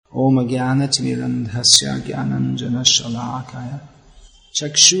Om Jnana-timirandhasya Jnananjana-shalakaya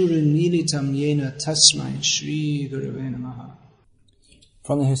Chakshurunmilitam Yena Tasmai Shri Gurave Namaha.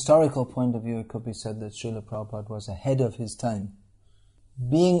 From the historical point of view, it could be said that Srila Prabhupada was ahead of his time.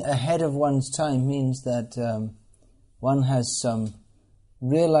 Being ahead of one's time means that one has some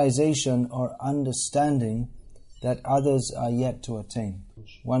realization or understanding that others are yet to attain.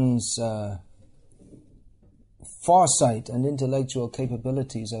 One's foresight and intellectual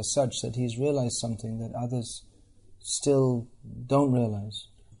capabilities are such that he's realized something that others still don't realize,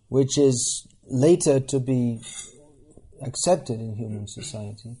 which is later to be accepted in human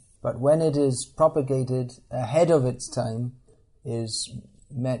society, but when it is propagated ahead of its time, is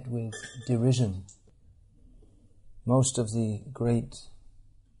met with derision. Most of the great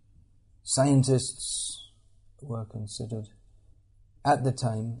scientists were considered at the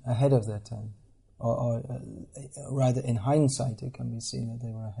time ahead of their time, or rather in hindsight it can be seen that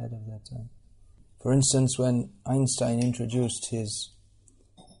they were ahead of their time. For instance, when Einstein introduced his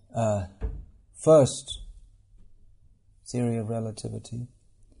first theory of relativity,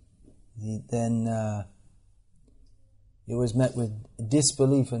 then it was met with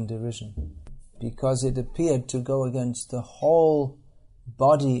disbelief and derision, because it appeared to go against the whole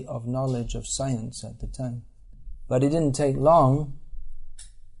body of knowledge of science at the time. But it didn't take long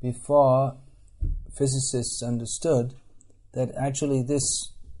before physicists understood that actually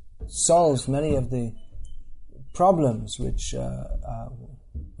this solves many of the problems which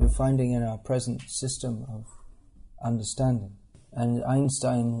we're finding in our present system of understanding. And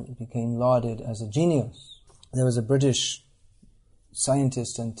Einstein became lauded as a genius. There was a British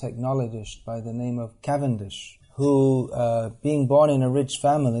scientist and technologist by the name of Cavendish, who, being born in a rich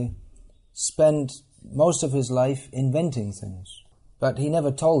family, spent most of his life inventing things. But he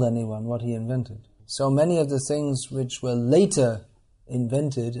never told anyone what he invented. So many of the things which were later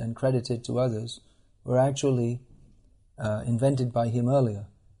invented and credited to others were actually invented by him earlier.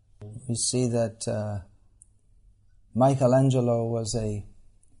 We see that Michelangelo was a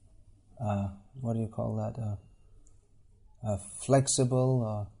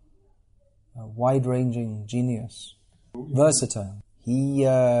flexible, wide-ranging genius, versatile. He,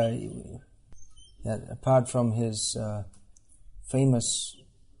 apart from his famous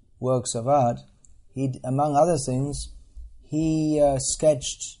works of art, among other things, he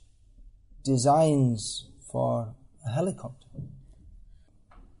sketched designs for a helicopter.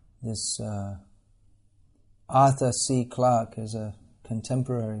 This Arthur C. Clarke is a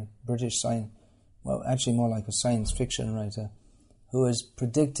contemporary British science, well, actually more like a science fiction writer, who has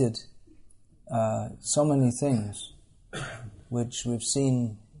predicted so many things which we've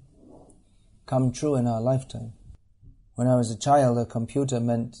seen come true in our lifetime. When I was a child, a computer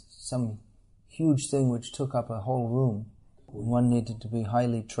meant some huge thing which took up a whole room. One needed to be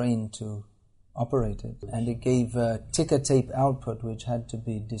highly trained to operate it, and it gave ticker tape output which had to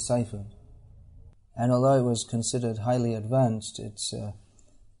be deciphered. And although it was considered highly advanced, it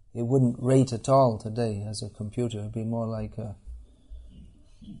wouldn't rate at all today as a computer. It would be more like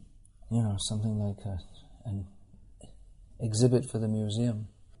something like an exhibit for the museum.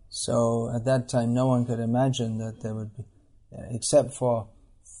 So at that time, no one could imagine that there would be, except for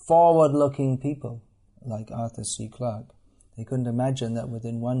forward-looking people like Arthur C. Clarke, they couldn't imagine that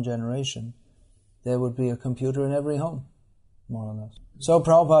within one generation there would be a computer in every home, more or less. So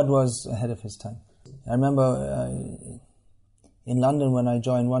Prabhupada was ahead of his time. I remember in London when I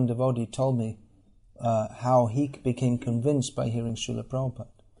joined, one devotee told me how he became convinced by hearing Srila Prabhupada,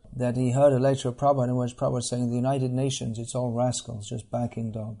 that he heard a lecture of Prabhupada in which Prabhupada was saying the United Nations, it's all rascals, just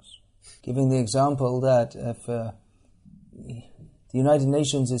backing dogs. Giving the example that if the United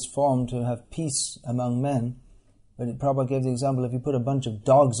Nations is formed to have peace among men, but Prabhupada gave the example, if you put a bunch of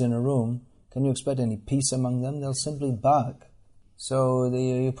dogs in a room, can you expect any peace among them? They'll simply bark. So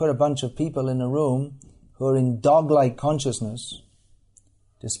you put a bunch of people in a room who are in dog-like consciousness,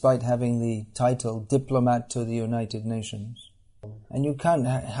 despite having the title diplomat to the United Nations. And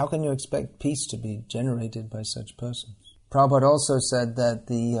how can you expect peace to be generated by such persons? Prabhupada also said that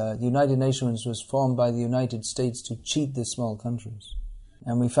the United Nations was formed by the United States to cheat the small countries.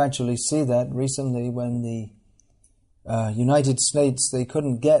 And we factually see that recently when the United States, they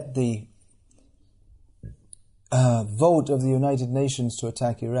couldn't get the vote of the United Nations to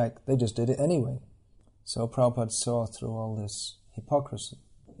attack Iraq. They just did it anyway. So Prabhupada saw through all this hypocrisy.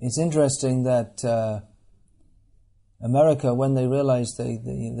 It's interesting that America, when they realized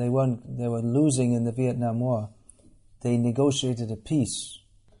they were losing in the Vietnam War, they negotiated a peace.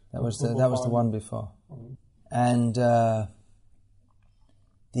 That was the one before. And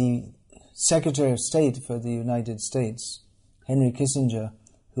the Secretary of State for the United States, Henry Kissinger,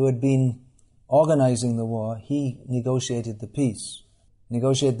 who had been organizing the war, he negotiated the peace.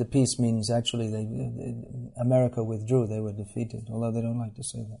 Negotiate the peace means actually America withdrew, they were defeated, although they don't like to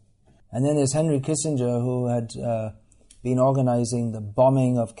say that. And then there's Henry Kissinger, who had been organizing the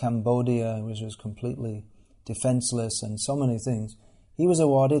bombing of Cambodia, which was completely defenseless and so many things. He was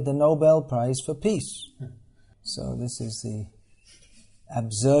awarded the Nobel Prize for Peace. So this is the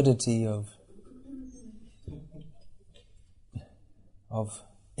absurdity of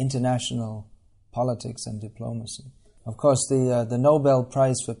international politics and diplomacy. Of course, the Nobel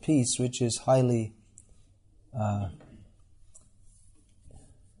Prize for Peace, which is highly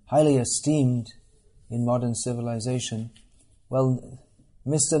esteemed in modern civilization, well,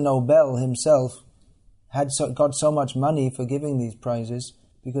 Mr. Nobel himself got so much money for giving these prizes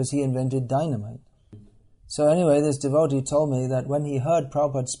because he invented dynamite. So anyway, this devotee told me that when he heard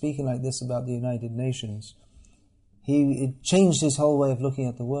Prabhupada speaking like this about the United Nations, it changed his whole way of looking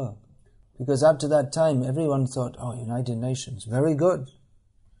at the world. Because up to that time, everyone thought, oh, United Nations, very good.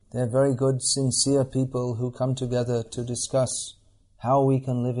 They're very good, sincere people who come together to discuss how we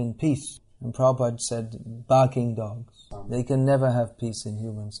can live in peace. And Prabhupada said, barking dogs. They can never have peace in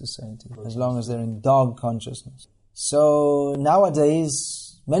human society, as long as they're in dog consciousness. So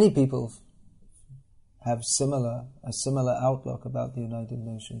nowadays, many people have a similar outlook about the United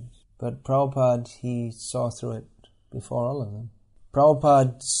Nations. But Prabhupada, he saw through it before all of them.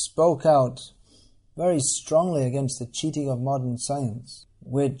 Prabhupada spoke out very strongly against the cheating of modern science,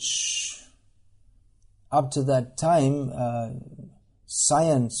 which up to that time,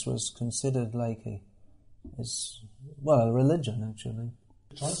 science was considered like a religion, actually.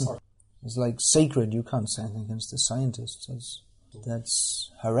 It's like sacred. You can't say anything against the scientists.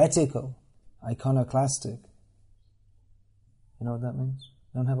 That's heretical, iconoclastic. You know what that means?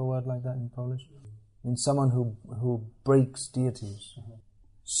 You don't have a word like that in Polish? It means someone who breaks deities.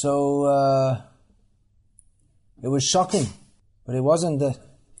 So it was shocking, but it wasn't that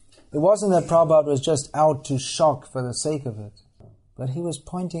Prabhupada was just out to shock for the sake of it. But he was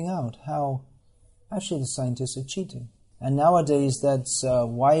pointing out how actually the scientists are cheating. And nowadays that's a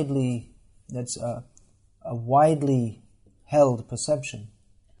widely held perception.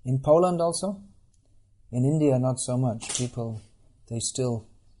 In Poland also. In India not so much.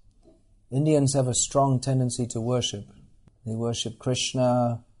 Indians have a strong tendency to worship. They worship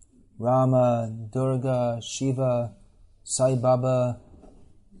Krishna, Rama, Durga, Shiva, Sai Baba.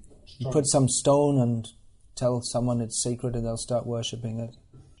 You put some stone and tell someone it's sacred and they'll start worshipping it.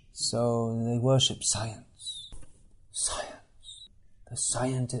 So they worship science. Science. The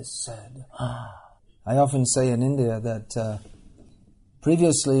scientist said. I often say in India that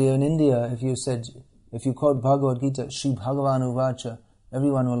previously in India, if you quote Bhagavad Gita, Shri Bhagavan Uvacha,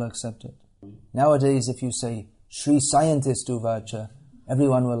 everyone will accept it. Nowadays, if you say Shri Scientist Uvacha,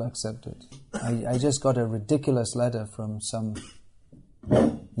 everyone will accept it. I just got a ridiculous letter from some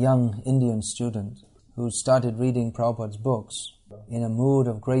young Indian student who started reading Prabhupada's books in a mood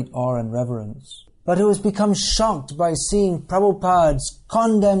of great awe and reverence, but who has become shocked by seeing Prabhupada's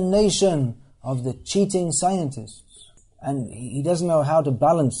condemnation of the cheating scientists. And he doesn't know how to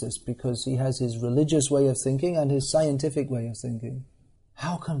balance this because he has his religious way of thinking and his scientific way of thinking.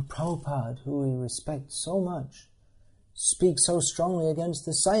 How can Prabhupada, who we respect so much, speak so strongly against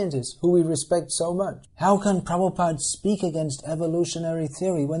the scientists, who we respect so much? How can Prabhupada speak against evolutionary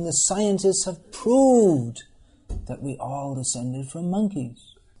theory when the scientists have proved that we all descended from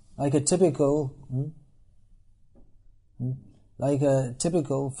monkeys? Like a typical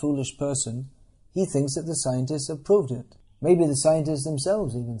foolish person, he thinks that the scientists have proved it. Maybe the scientists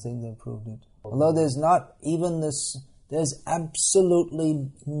themselves even think they've proved it. Although there's not even this, there's absolutely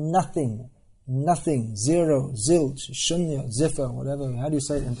nothing, zero, zilch, shunya, ziffer, whatever, how do you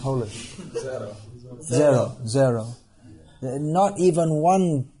say it in Polish? Zero. Not even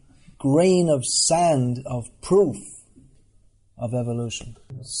one grain of sand of proof of evolution.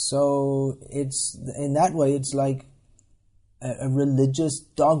 So it's, in that way, it's like a religious,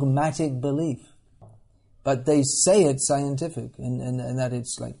 dogmatic belief. But they say it's scientific and that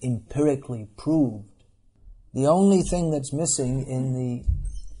it's like empirically proved. The only thing that's missing in the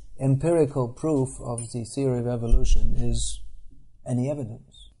empirical proof of the theory of evolution is any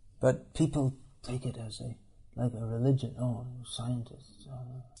evidence. But people take it as like a religion. Oh, scientists.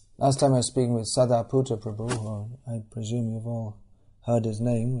 Last time I was speaking with Sadaputa Prabhu, who I presume you've all heard his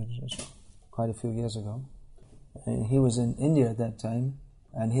name, which was quite a few years ago. And he was in India at that time,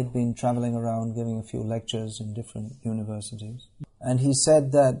 and he'd been traveling around giving a few lectures in different universities. And he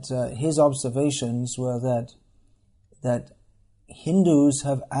said that his observations were that Hindus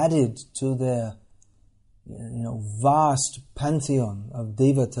have added to their, vast pantheon of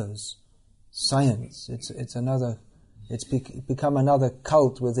devatas, science. It's become another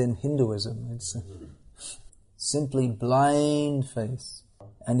cult within Hinduism. It's simply blind faith.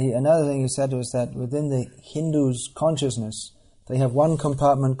 And another thing he said was that within the Hindus' consciousness, they have one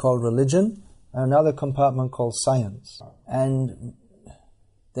compartment called religion and another compartment called science. And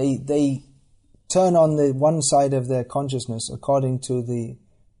they turn on the one side of their consciousness according to the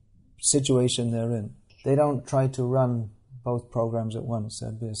situation they're in. They don't try to run both programs at once.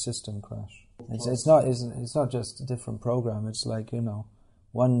 There'd be a system crash. It's not just a different program. It's like,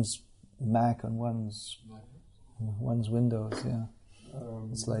 one's Mac and one's Windows. Yeah,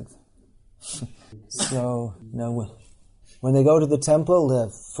 it's like so. When they go to the temple, they're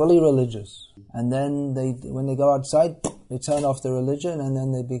fully religious, and then when they go outside, they turn off the religion, and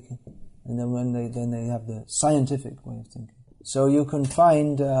then then they have the scientific way of thinking. So you can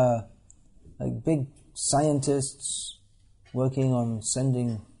find like big scientists working on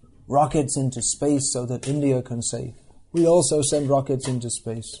sending rockets into space so that India can say, we also send rockets into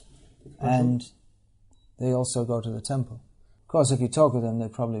space. And they also go to the temple. Of course, if you talk with them, they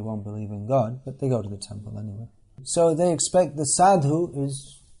probably won't believe in God, but they go to the temple anyway. So they expect the sadhu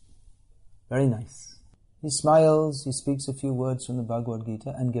is very nice. He smiles, he speaks a few words from the Bhagavad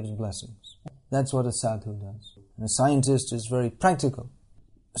Gita and gives blessings. That's what a sadhu does. And a scientist is very practical.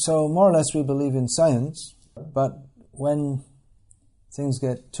 So more or less we believe in science, but when things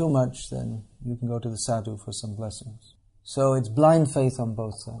get too much, then you can go to the sadhu for some blessings. So it's blind faith on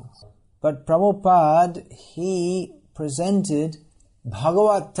both sides. But Prabhupada, he presented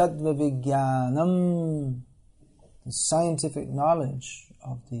Bhagavat Tattva Vijnanam, the scientific knowledge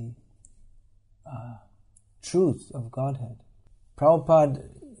of the truth of Godhead. Prabhupada,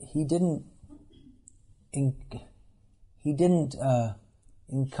 he didn't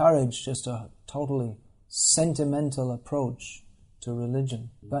encourage just a totally sentimental approach to religion,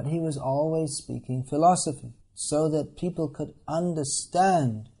 but he was always speaking philosophy so that people could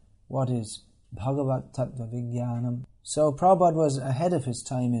understand what is Bhagavat Tattva Vijnanam. So Prabhupada was ahead of his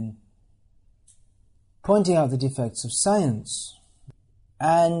time in pointing out the defects of science.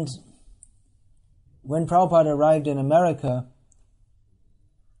 And when Prabhupada arrived in America,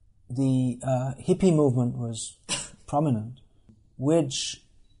 the hippie movement was prominent, which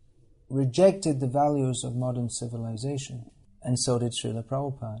rejected the values of modern civilization, and so did Srila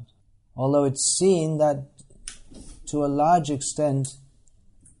Prabhupada. Although it's seen that to a large extent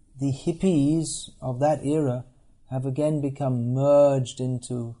the hippies of that era have again become merged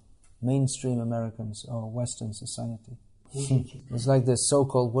into mainstream Americans or Western society. It's like this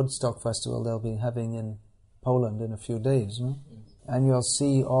so-called Woodstock festival they'll be having in Poland in a few days, no? And you'll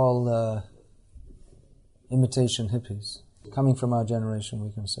see all imitation hippies. Coming from our generation,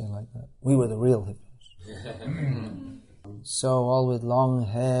 we can say like that. We were the real hippies. So all with long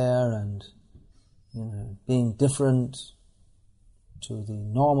hair and being different to the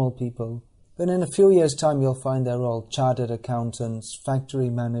normal people. But in a few years' time, you'll find they're all chartered accountants, factory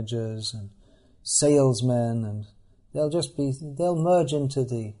managers, and salesmen, and they'll merge into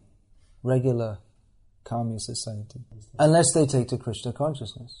the regular Kami society. Unless they take to Krishna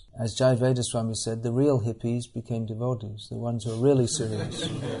consciousness. As Jai Vedaswami said, the real hippies became devotees, the ones who are really serious.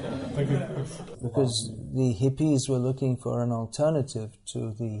 Because the hippies were looking for an alternative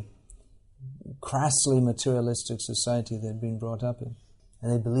to the crassly materialistic society they'd been brought up in.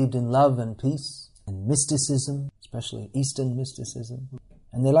 And they believed in love and peace and mysticism, especially Eastern mysticism.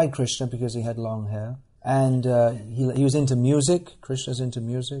 And they liked Krishna because he had long hair. And he was into music. Krishna's into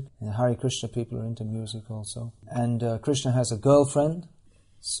music. And Hare Krishna people are into music also. And Krishna has a girlfriend.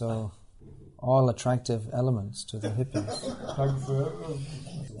 So all attractive elements to the hippies.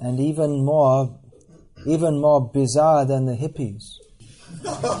 And even more bizarre than the hippies.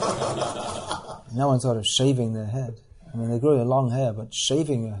 No one thought of shaving their head. I mean, they grew their long hair, but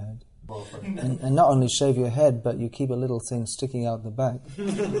shaving your head. And not only shave your head, but you keep a little thing sticking out the back.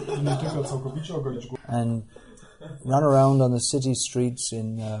 And run around on the city streets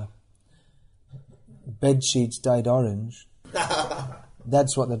in bed sheets dyed orange.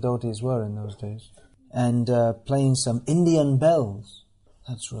 That's what the dhotis were in those days. And playing some Indian bells.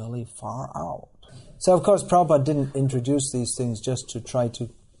 That's really far out. So, of course, Prabhupada didn't introduce these things just to try to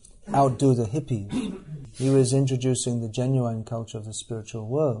outdo the hippies. He was introducing the genuine culture of the spiritual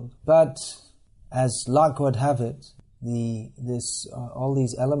world. But as luck would have it, all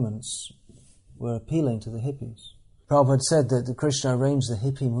these elements were appealing to the hippies. Prabhupada said that Krishna arranged the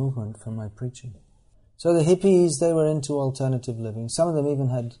hippie movement for my preaching. So the hippies, they were into alternative living. Some of them even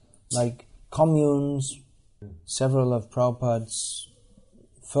had like communes. Several of Prabhupada's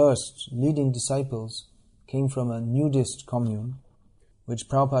first leading disciples came from a nudist commune, which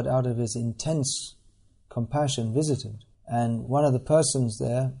Prabhupada, out of his intense compassion, visited. And one of the persons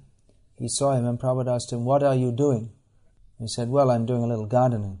there, he saw him, and Prabhupada asked him, "What are you doing?" He said, "Well, I'm doing a little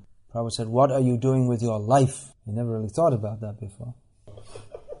gardening." Prabhupada said, "What are you doing with your life?" He never really thought about that before.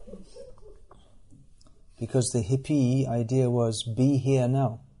 Because the hippie idea was, be here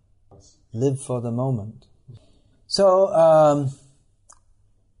now. Live for the moment. So,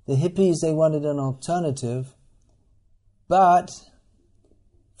 the hippies, they wanted an alternative, but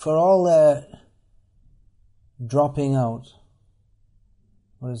for all their dropping out,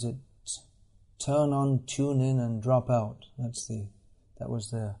 what is it? Turn on, tune in, and drop out. That was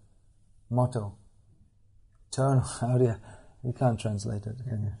their motto. You can't translate it,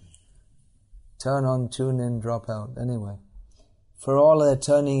 can you? Turn on, tune in, drop out. Anyway, for all their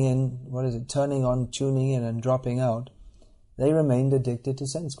turning on, tuning in, and dropping out, they remained addicted to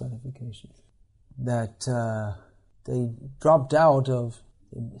sense gratification. That they dropped out of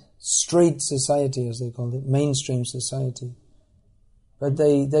straight society, as they called it, mainstream society. But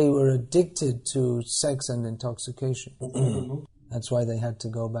they were addicted to sex and intoxication. That's why they had to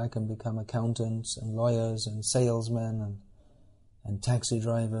go back and become accountants and lawyers and salesmen and taxi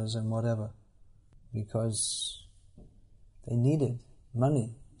drivers and whatever, because they needed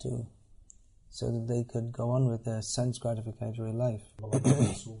money so that they could go on with their sense gratificatory life.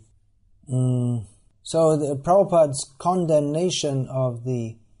 So the Prabhupada's condemnation of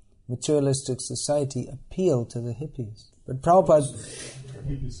the materialistic society appealed to the hippies. But Prabhupada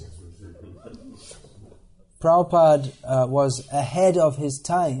was ahead of his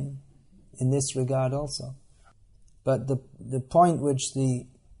time in this regard also. But the point which the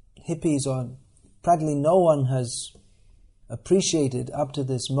hippies, or practically no one has appreciated up to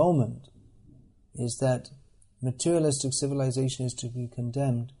this moment, is that materialistic civilization is to be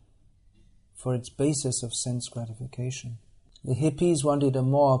condemned for its basis of sense gratification. The hippies wanted a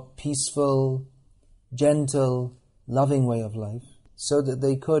more peaceful, gentle, loving way of life, so that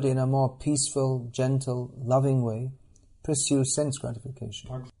they could, in a more peaceful, gentle, loving way, pursue sense gratification.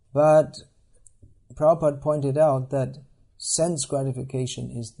 But Prabhupada pointed out that sense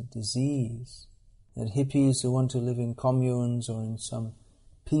gratification is the disease. That hippies who want to live in communes or in some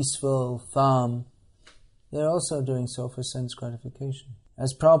peaceful farm, they're also doing so for sense gratification.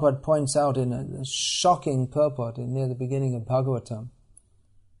 As Prabhupada points out in a shocking purport near the beginning of Bhagavatam,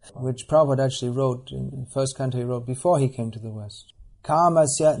 which Prabhupada actually wrote, in the first canto he wrote before he came to the West.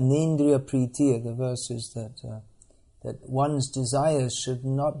 Kamasya nendriya pritiya, the verse is that one's desires should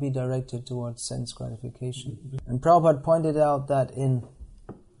not be directed towards sense gratification. And Prabhupada pointed out that in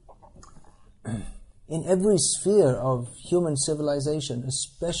every sphere of human civilization,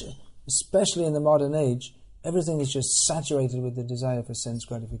 especially in the modern age, everything is just saturated with the desire for sense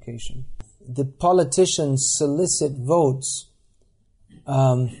gratification. The politicians solicit votes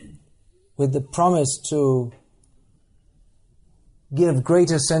with the promise to give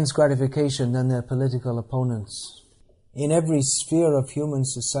greater sense gratification than their political opponents. In every sphere of human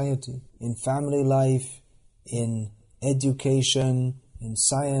society, in family life, in education, in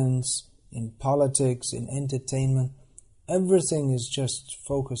science, in politics, in entertainment, everything is just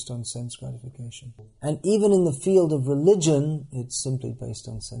focused on sense gratification. And even in the field of religion, it's simply based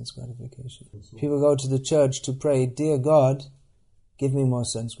on sense gratification. People go to the church to pray, "Dear God, give me more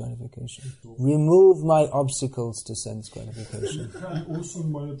sense gratification. Remove my obstacles to sense gratification.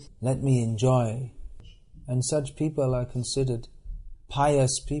 Let me enjoy." And such people are considered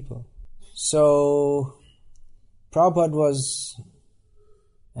pious people. So Prabhupada was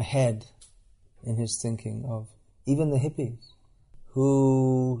ahead in his thinking of even the hippies,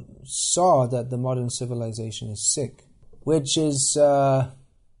 who saw that the modern civilization is sick, which is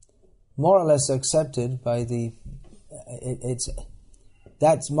more or less accepted by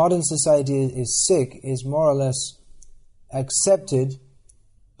that modern society is sick is more or less accepted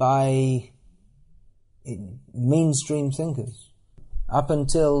by mainstream thinkers. Up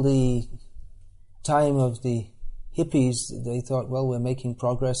until the time of the hippies, they thought, well, we're making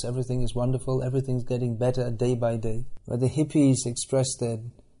progress, everything is wonderful, everything's getting better day by day. But the hippies expressed their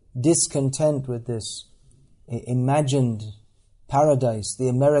discontent with this imagined paradise, the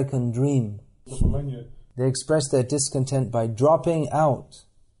American dream. They expressed their discontent by dropping out.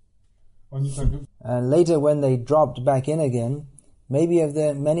 And later, when they dropped back in again, many of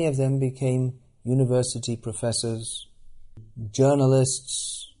them became university professors,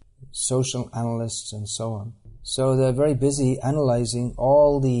 journalists, social analysts, and so on. So they're very busy analyzing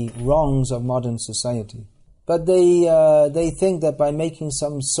all the wrongs of modern society. But they think that by making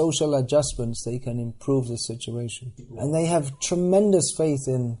some social adjustments, they can improve the situation. And they have tremendous faith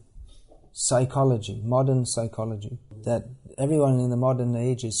in psychology, modern psychology, that everyone in the modern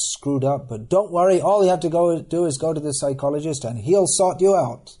age is screwed up, but don't worry, all you have to do is go to the psychologist and he'll sort you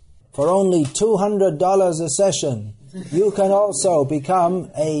out. For only $200 a session, you can also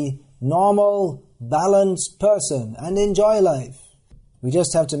become a normal, balanced person and enjoy life. We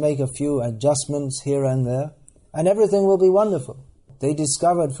just have to make a few adjustments here and there, and everything will be wonderful. They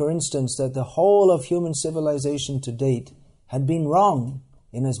discovered, for instance, that the whole of human civilization to date had been wrong,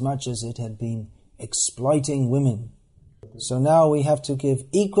 inasmuch as it had been exploiting women. So now we have to give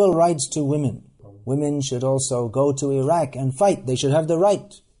equal rights to women. Women should also go to Iraq and fight. They should have the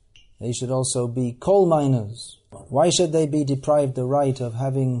right. They should also be coal miners. Why should they be deprived the right of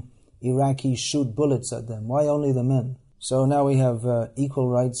having Iraqis shoot bullets at them? Why only the men? So now we have equal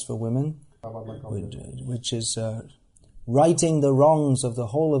rights for women, which is righting the wrongs of the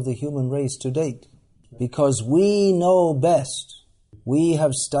whole of the human race to date. Because we know best. We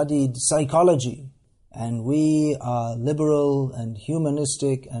have studied psychology, and we are liberal and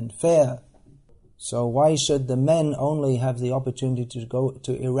humanistic and fair. So why should the men only have the opportunity to go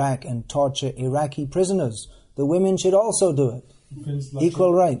to Iraq and torture Iraqi prisoners? The women should also do it.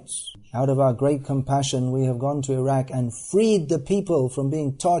 Equal rights. Out of our great compassion, we have gone to Iraq and freed the people from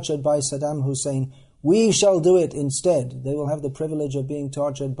being tortured by Saddam Hussein. We shall do it instead. They will have the privilege of being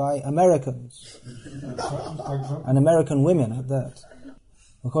tortured by Americans. And American women at that.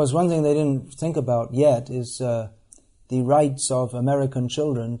 Of course, one thing they didn't think about yet is the rights of American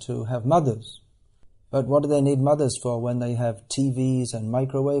children to have mothers. But what do they need mothers for when they have TVs and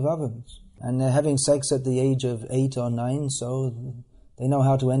microwave ovens? And they're having sex at the age of 8 or 9, so they know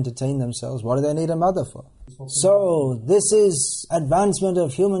how to entertain themselves. What do they need a mother for? So this is advancement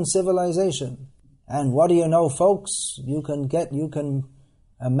of human civilization. And what do you know, folks?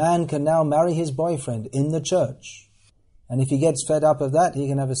 A man can now marry his boyfriend in the church. And if he gets fed up of that, he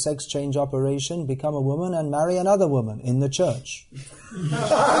can have a sex change operation, become a woman and marry another woman in the church.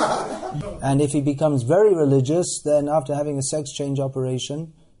 And if he becomes very religious, then after having a sex change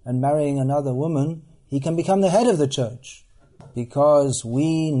operation and marrying another woman, he can become the head of the church. Because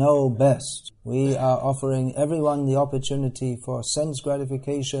we know best. We are offering everyone the opportunity for sense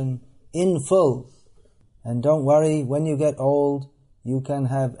gratification in full. And don't worry, when you get old, you can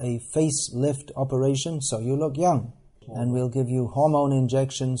have a facelift operation so you look young. And we'll give you hormone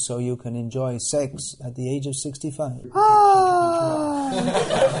injections so you can enjoy sex at the age of 65.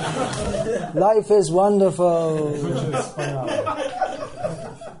 Life is wonderful.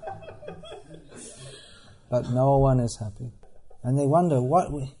 But no one is happy. And they wonder,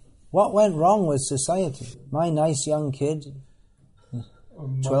 what went wrong with society? My nice young kid,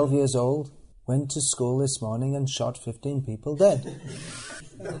 12 years old, went to school this morning and shot 15 people dead.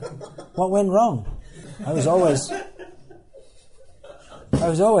 What went wrong? I was always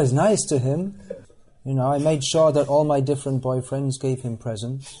nice to him. You know, I made sure that all my different boyfriends gave him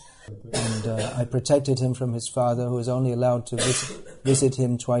presents. And I protected him from his father, who was only allowed to visit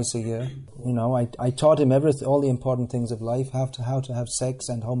him twice a year. You know, I taught him all the important things of life, how to have sex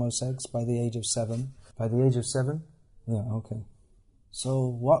and homosex by the age of 7. By the age of 7? Yeah, okay. So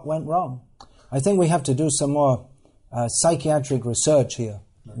what went wrong? I think we have to do some more psychiatric research here.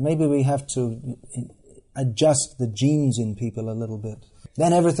 Maybe we have to adjust the genes in people a little bit.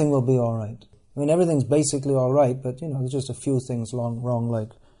 Then everything will be all right. I mean, everything's basically all right, but, there's just a few things wrong,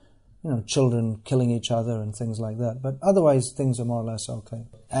 like, children killing each other and things like that. But otherwise, things are more or less okay.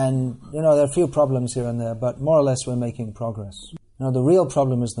 And, there are a few problems here and there, but more or less we're making progress. The real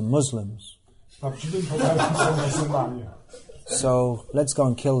problem is the Muslims. So let's go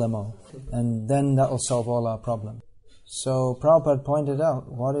and kill them all. And then that will solve all our problems. So Prabhupada pointed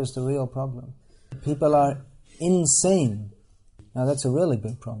out, what is the real problem? People are insane. Now that's a really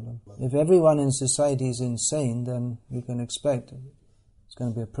big problem. If everyone in society is insane, then you can expect it's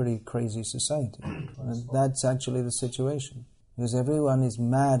going to be a pretty crazy society. And that's actually the situation. Because everyone is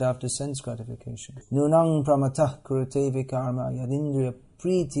mad after sense gratification. Nunang pramatah kurate vikarma yadindriya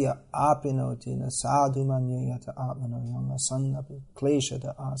pritiya apinoti na sadhu manyayata atmano yanga sannapi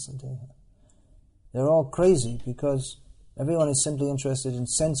kleshada asadeha. They're all crazy because everyone is simply interested in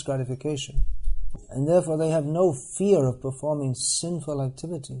sense gratification. And therefore they have no fear of performing sinful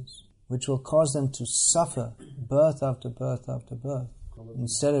activities, which will cause them to suffer birth after birth after birth,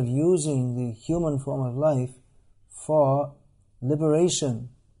 instead of using the human form of life for liberation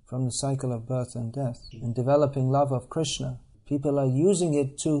from the cycle of birth and death, and developing love of Krishna. People are using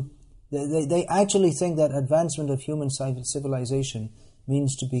it they actually think that advancement of human civilization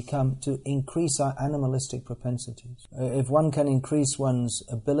means to increase our animalistic propensities. If one can increase one's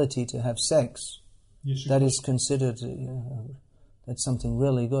ability to have sex, that is considered that's something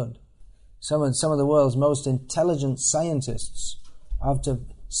really good. Some of the world's most intelligent scientists, after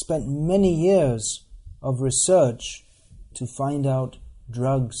spent many years of research to find out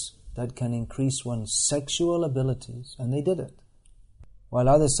drugs that can increase one's sexual abilities, and they did it. While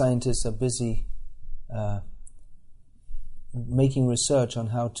other scientists are busy making research on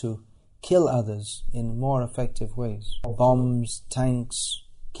how to kill others in more effective ways. Bombs, tanks,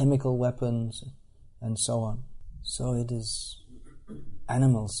 chemical weapons, and so on. So it is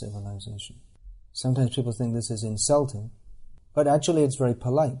animal civilization. Sometimes people think this is insulting, but actually it's very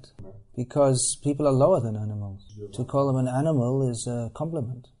polite, because people are lower than animals. To call them an animal is a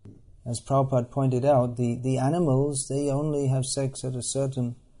compliment. As Prabhupada pointed out, the animals, they only have sex at a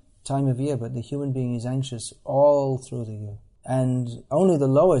certain time of year, but the human being is anxious all through the year. And only the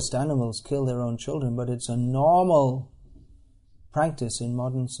lowest animals kill their own children, but it's a normal practice in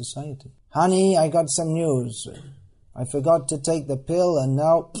modern society. Honey, I got some news. I forgot to take the pill and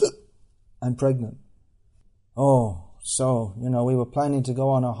now I'm pregnant. Oh, so, we were planning to go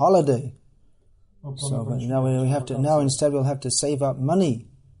on a holiday. So but now instead we'll have to save up money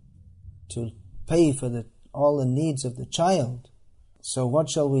to pay for all the needs of the child. So what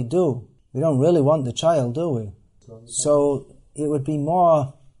shall we do? We don't really want the child, do we? So it would be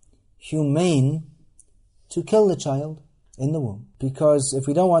more humane to kill the child in the womb. Because if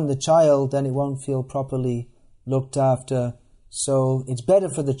we don't want the child, then it won't feel properly looked after. So it's better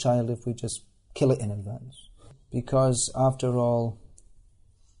for the child if we just kill it in advance. Because after all,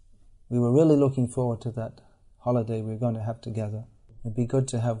 we were really looking forward to that holiday we were going to have together. It'd be good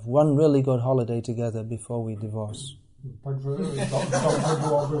to have one really good holiday together before we divorce.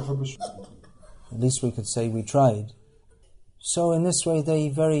 At least we could say we tried. So in this way they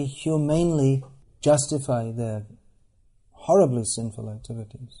very humanely justify their horribly sinful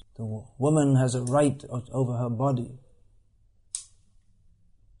activities. The woman has a right over her body.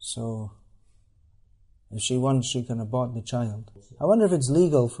 So if she wants, she can abort the child. I wonder if it's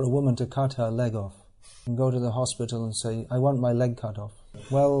legal for a woman to cut her leg off and go to the hospital and say, I want my leg cut off.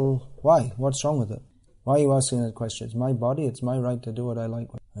 Well, why? What's wrong with it? Why are you asking that question? It's my body, it's my right to do what I like.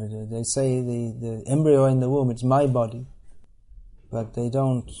 They say the embryo in the womb, it's my body. But they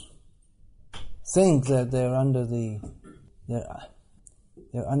don't think that they're under the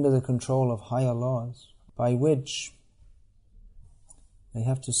control of higher laws, by which they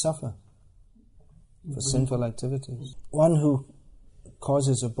have to suffer for sinful activities. One who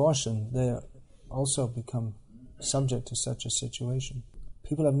causes abortion, they also become subject to such a situation.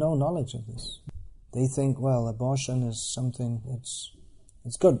 People have no knowledge of this. They think, well, abortion is something, it's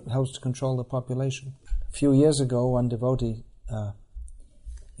good, it helps to control the population. A few years ago, one devotee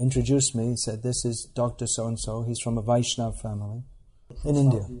introduced me. He said, this is Dr. So-and-so, he's from a Vaishnava family in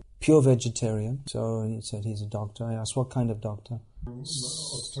India, pure vegetarian. So he said he's a doctor. I asked, what kind of doctor?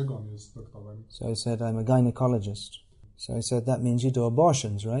 So he said, I'm a gynecologist. So I said, that means you do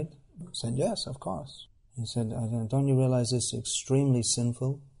abortions, right? I said, yes, of course. He said, don't you realize this is extremely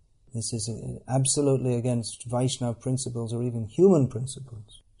sinful? This is absolutely against Vaishnava principles or even human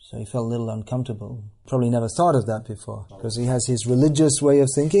principles. So he felt a little uncomfortable. Probably never thought of that before, because he has his religious way of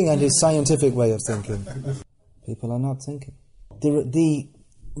thinking and his scientific way of thinking. People are not thinking. The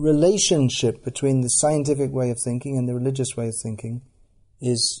relationship between the scientific way of thinking and the religious way of thinking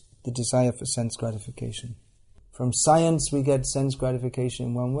is the desire for sense gratification. From science we get sense gratification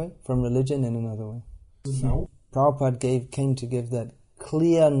in one way, from religion in another way. No. Prabhupada came to give that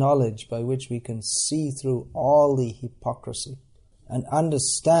clear knowledge by which we can see through all the hypocrisy and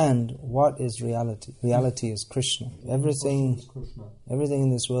understand what is reality. Reality is Krishna. Everything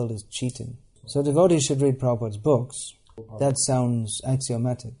in this world is cheating. So devotees should read Prabhupada's books. That sounds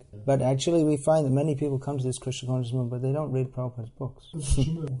axiomatic. But actually we find that many people come to this Krishna consciousness movement, but they don't read Prabhupada's books.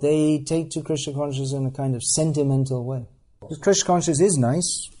 They take to Krishna consciousness in a kind of sentimental way. Because Krishna consciousness is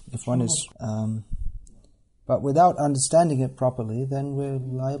nice, if one is... but without understanding it properly, then we're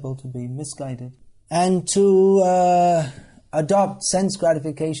liable to be misguided. And to adopt sense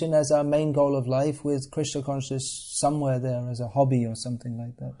gratification as our main goal of life, with Krishna consciousness somewhere there as a hobby or something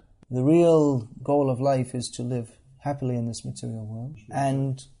like that. The real goal of life is to live happily in this material world.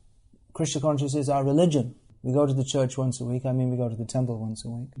 And Krishna consciousness is our religion. We go to the church once a week, we go to the temple once a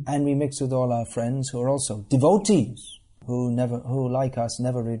week. And we mix with all our friends who are also devotees, who like us,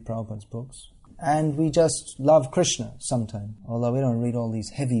 never read Prabhupada's books. And we just love Krishna sometime, although we don't read all these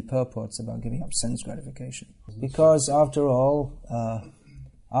heavy purports about giving up sense gratification. Because after all,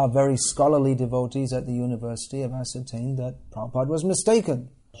 our very scholarly devotees at the university have ascertained that Prabhupada was mistaken.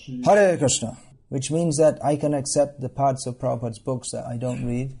 Hare Krishna. Which means that I can accept the parts of Prabhupada's books that I don't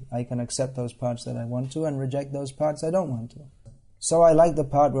read. I can accept those parts that I want to and reject those parts I don't want to. So I like the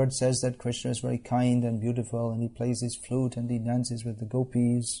part where it says that Krishna is very kind and beautiful and he plays his flute and he dances with the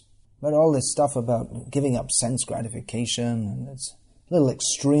gopis. But all this stuff about giving up sense gratification, and it's a little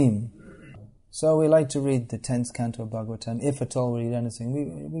extreme. So we like to read the 10th canto of Bhagavatam, if at all we read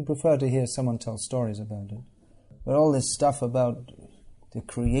anything. We prefer to hear someone tell stories about it. But all this stuff about the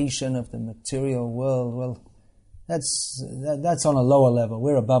creation of the material world, well, that's on a lower level.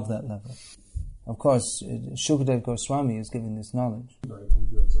 We're above that level. Of course, Shukadeva Goswami is giving this knowledge.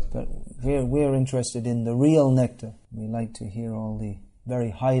 But we're interested in the real nectar. We like to hear all the very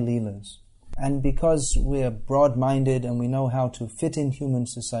high leelas. And because we're broad-minded and we know how to fit in human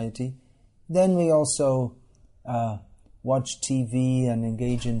society, then we also watch TV and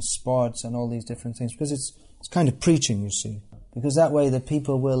engage in sports and all these different things, because it's kind of preaching, you see. Because that way the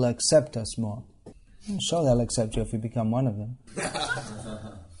people will accept us more. I'm sure they'll accept you if you become one of them.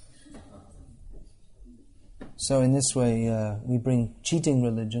 So in this way, we bring cheating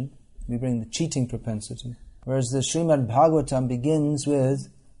religion, we bring the cheating propensity. Whereas the Srimad Bhagavatam begins with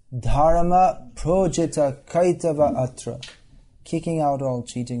Dharma Projita Kaitava Atra, kicking out all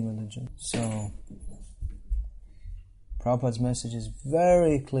cheating religion. So Prabhupada's message is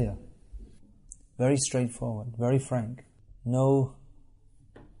very clear, very straightforward, very frank. No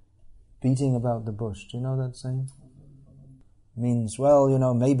beating about the bush. Do you know that saying? Means, well,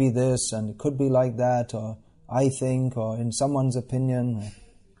 maybe this and it could be like that, or I think, or in someone's opinion.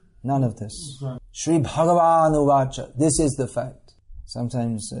 None of this. Sri Bhagavan Uvacha. This is the fact.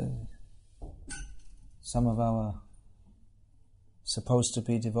 Sometimes some of our supposed to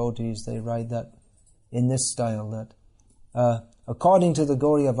be devotees, they write that in this style, that according to the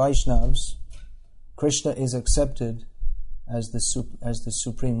Gauriya Vaishnavas, Krishna is accepted as the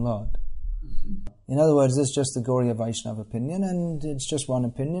Supreme Lord. In other words, this is just the Gauriya Vaishnava opinion, and it's just one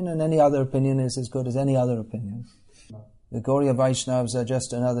opinion, and any other opinion is as good as any other opinion. The Gauriya Vaishnavas are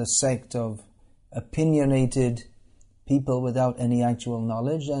just another sect of opinionated people without any actual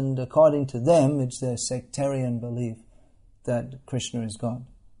knowledge, and according to them, it's their sectarian belief that Krishna is God.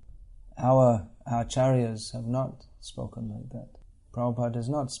 Our acharyas have not spoken like that. Prabhupada has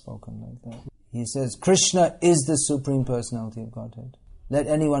not spoken like that. He says, Krishna is the Supreme Personality of Godhead. Let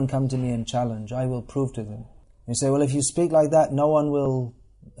anyone come to me and challenge. I will prove to them. You say, well, if you speak like that, no one will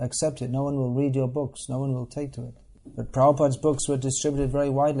accept it. No one will read your books. No one will take to it. But Prabhupada's books were distributed very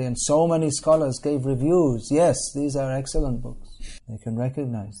widely, and so many scholars gave reviews. Yes, these are excellent books. They can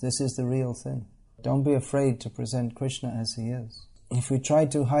recognize this is the real thing. Don't be afraid to present Krishna as he is. If we try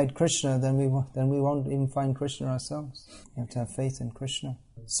to hide Krishna, then we won't even find Krishna ourselves. You have to have faith in Krishna.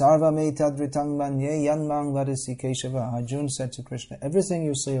 Sarva me tadritang manye yanmang vadisi keshava. Arjuna said to Krishna, everything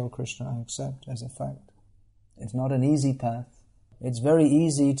you say, O Krishna, I accept as a fact. It's not an easy path. It's very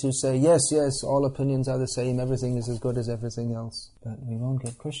easy to say, yes, all opinions are the same, everything is as good as everything else. But we won't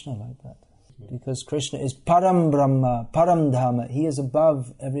get Krishna like that. Because Krishna is Param Brahma, Param Dhamma. He is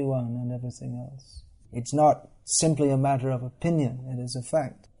above everyone and everything else. It's not simply a matter of opinion, it is a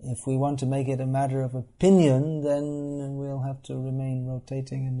fact. If we want to make it a matter of opinion, then we'll have to remain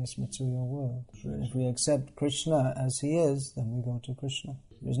rotating in this material world. If we accept Krishna as he is, then we go to Krishna.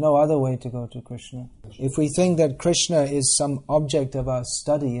 There's no other way to go to Krishna. If we think that Krishna is some object of our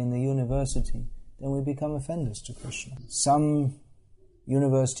study in the university, then we become offenders to Krishna. Some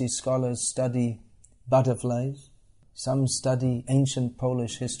university scholars study butterflies, some study ancient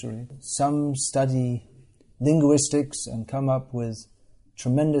Polish history, some study linguistics and come up with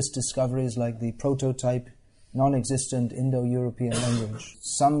tremendous discoveries like the prototype non-existent Indo-European language.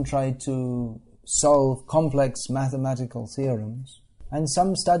 Some try to solve complex mathematical theorems. And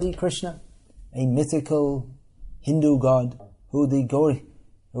some study Krishna, a mythical Hindu god who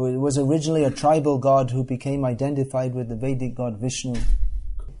was originally a tribal god who became identified with the Vedic god Vishnu.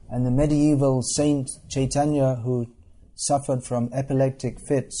 And the medieval saint Chaitanya, who suffered from epileptic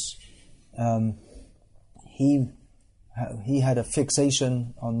fits, he had a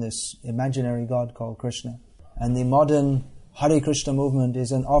fixation on this imaginary god called Krishna. And the modern Hare Krishna movement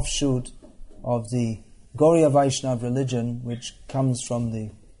is an offshoot of the Gauriya Vaishnava religion, which comes from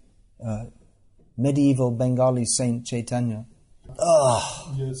the medieval Bengali saint Chaitanya.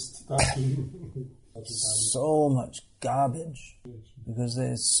 Yes, so much garbage, because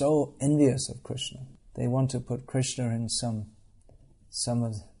they're so envious of Krishna. They want to put Krishna in some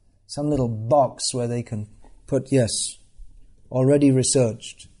little box where they can put, yes, already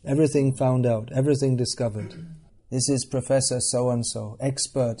researched, everything found out, everything discovered. This is Professor so-and-so,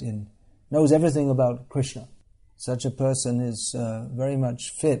 expert knows everything about Krishna. Such a person is very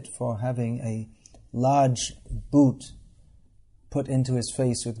much fit for having a large boot put into his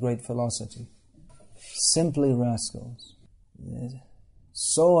face with great velocity. Simply rascals.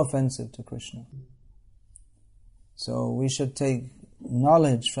 So offensive to Krishna. So we should take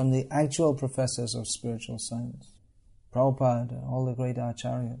knowledge from the actual professors of spiritual science, Prabhupada, all the great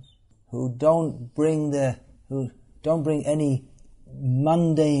acharyas, who don't bring any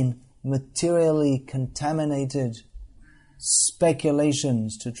mundane, materially contaminated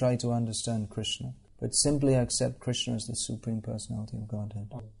speculations to try to understand Krishna, but simply accept Krishna as the Supreme Personality of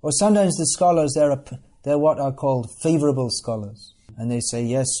Godhead. Or sometimes the scholars, they're what are called favorable scholars. And they say,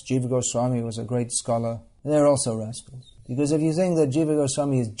 yes, Jiva Goswami was a great scholar. They're also rascals. Because if you think that Jiva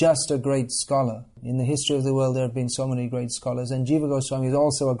Goswami is just a great scholar, in the history of the world there have been so many great scholars, and Jiva Goswami is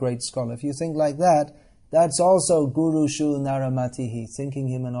also a great scholar. If you think like that, that's also Guru Shu Naramatihi, thinking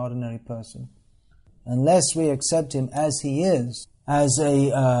him an ordinary person. Unless we accept him as he is, as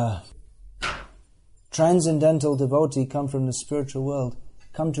a transcendental devotee come from the spiritual world,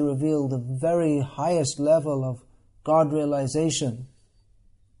 come to reveal the very highest level of God realization,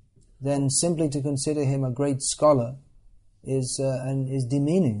 then simply to consider him a great scholar is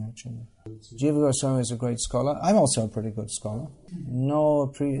demeaning, actually. Jiva Goswami is a great scholar. I'm also a pretty good scholar.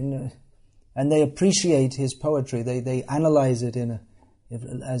 And they appreciate his poetry. They analyze it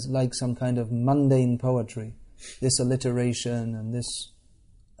as like some kind of mundane poetry. This alliteration and this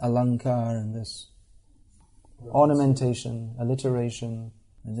alankar and this ornamentation, alliteration.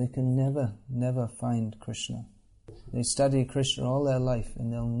 And they can never find Krishna. They study Krishna all their life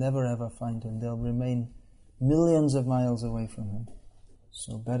and they'll never ever find him. They'll remain millions of miles away from him.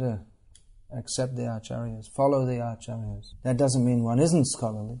 So better accept the acharyas, follow the acharyas. That doesn't mean one isn't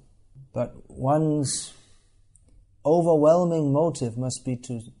scholarly, but one's overwhelming motive must be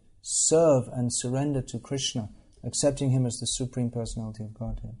to serve and surrender to Krishna, accepting him as the Supreme Personality of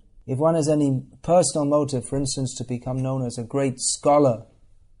Godhead. If one has any personal motive, for instance, to become known as a great scholar,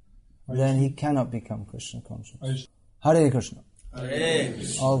 then he cannot become Krishna conscious. Hare Krishna. Hare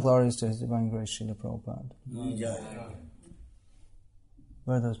Krishna. All glories to His Divine Grace, Srila Prabhupada.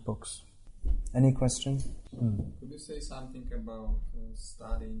 Where are those books? Any question? Could you say something about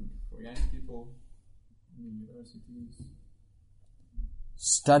studying for young people in universities?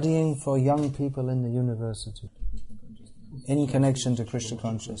 Studying for young people in the university in connection to Krishna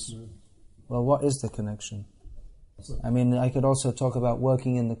consciousness. Well, what is the connection? I mean, I could also talk about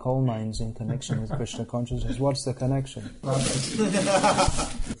working in the coal mines in connection with Krishna consciousness. What's the connection?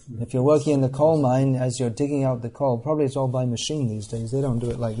 If you're working in the coal mine, as you're digging out the coal, probably it's all by machine these days. They don't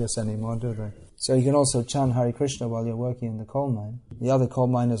do it like this anymore, do they? So you can also chant Hare Krishna while you're working in the coal mine. The other coal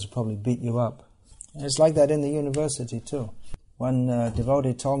miners will probably beat you up. And it's like that in the university too. One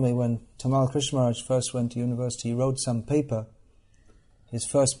devotee told me when Tamal Krishna Maharaj first went to university, he wrote some paper, his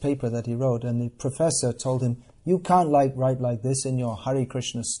first paper that he wrote, and the professor told him, you can't write like this in your Hare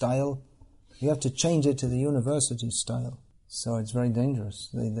Krishna style. You have to change it to the university style. So it's very dangerous.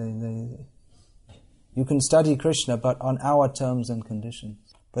 You can study Krishna, but on our terms and conditions.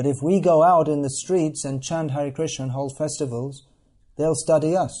 But if we go out in the streets and chant Hare Krishna and hold festivals, they'll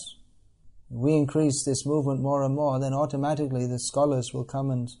study us. If we increase this movement more and more, then automatically the scholars will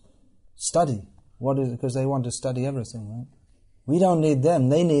come and study. Because they want to study everything, right? We don't need them,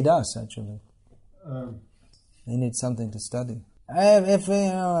 they need us, actually. They need something to study. If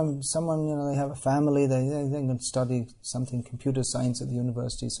someone, they have a family, they can study something, computer science at the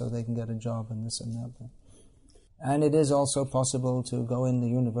university, so they can get a job and this and that. And it is also possible to go in the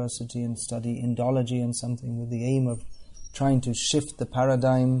university and study Indology and something with the aim of trying to shift the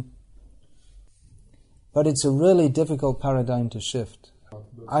paradigm. But it's a really difficult paradigm to shift.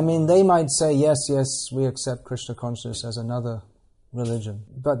 I mean, they might say, yes, we accept Krishna consciousness as another religion.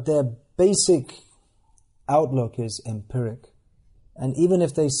 But their basic outlook is empiric. And even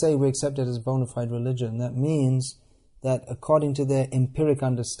if they say we accept it as a bona fide religion, that means that according to their empiric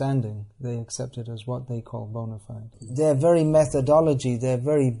understanding, they accept it as what they call bona fide. Their very methodology, their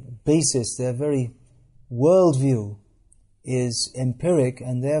very basis, their very worldview is empiric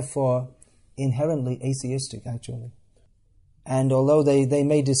and therefore inherently atheistic, actually. And although they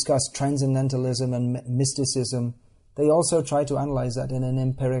may discuss transcendentalism and mysticism, they also try to analyze that in an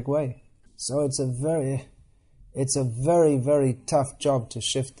empiric way. So it's a very, very tough job to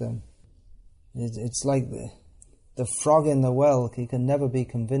shift them. It's like the frog in the well. He can never be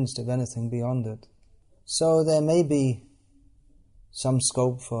convinced of anything beyond it. So there may be some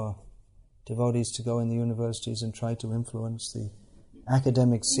scope for devotees to go in the universities and try to influence the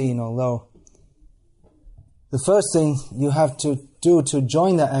academic scene, although the first thing you have to do to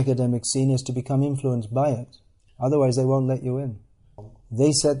join that academic scene is to become influenced by it. Otherwise they won't let you in.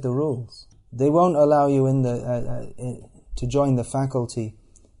 They set the rules. They won't allow you in to join the faculty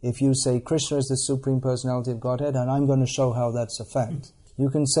if you say Krishna is the Supreme Personality of Godhead, and I'm going to show how that's a fact. You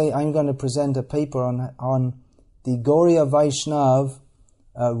can say, I'm going to present a paper on the Gauriya Vaishnav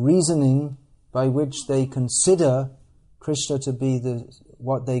reasoning by which they consider Krishna to be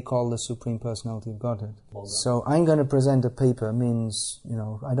what they call the Supreme Personality of Godhead. So I'm going to present a paper means,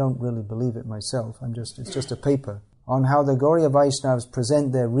 I don't really believe it myself. It's just a paper on how the Gauriya Vaishnavas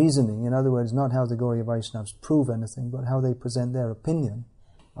present their reasoning. In other words, not how the Gauriya Vaishnavas prove anything, but how they present their opinion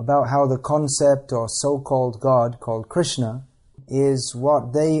about how the concept or so-called God called Krishna is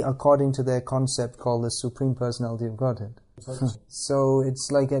what they, according to their concept, call the Supreme Personality of Godhead. So it's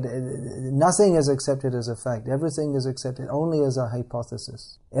like nothing is accepted as a fact. Everything is accepted only as a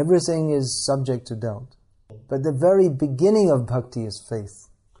hypothesis. Everything is subject to doubt. But the very beginning of bhakti is faith.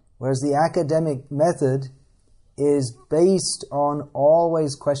 Whereas the academic method is based on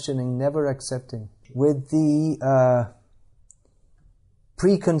always questioning, never accepting, with the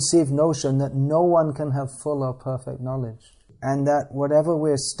preconceived notion that no one can have full or perfect knowledge. And that whatever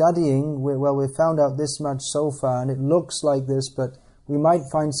we're studying, we've found out this much so far, and it looks like this, but we might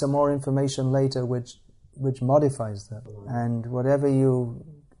find some more information later which modifies that. And whatever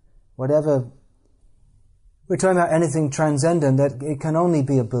we're talking about anything transcendent, that it can only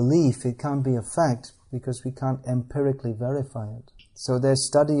be a belief, it can't be a fact, because we can't empirically verify it. So their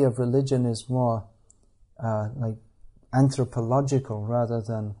study of religion is more like anthropological rather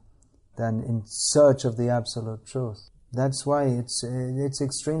than in search of the absolute truth. That's why it's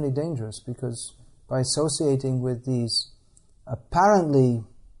extremely dangerous, because by associating with these apparently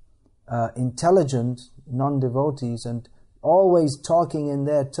intelligent non-devotees and always talking in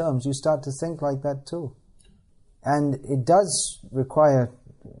their terms, you start to think like that too. And it does require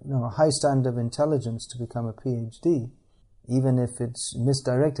a high standard of intelligence to become a PhD, even if it's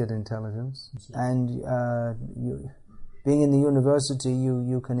misdirected intelligence. And being in the university,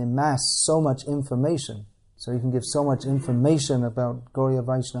 you can amass so much information. So you can give so much information about Gauriya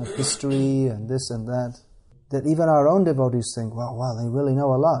Vaishnava history and this and that even our own devotees think, wow, they really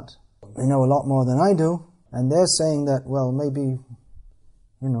know a lot. They know a lot more than I do. And they're saying that, well, maybe,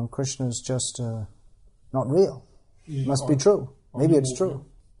 Krishna's just not real. Must be true. Maybe it's true.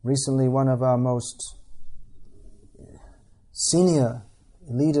 Recently, one of our most senior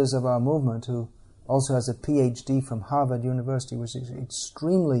leaders of our movement, who also has a PhD from Harvard University, which is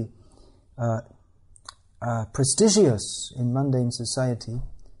extremely prestigious in mundane society,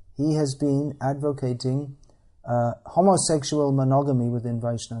 he has been advocating homosexual monogamy within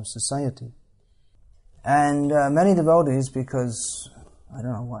Vaishnava society. And many devotees, because, I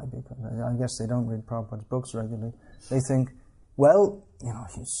don't know why, because I guess they don't read Prabhupada's books regularly, they think, well,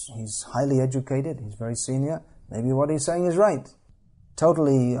 he's highly educated, he's very senior, maybe what he's saying is right.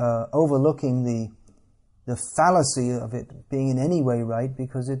 Totally overlooking the fallacy of it being in any way right,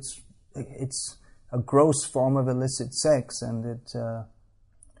 because it's a gross form of illicit sex, and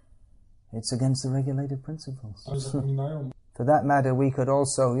it's against the regulated principles. For that matter, we could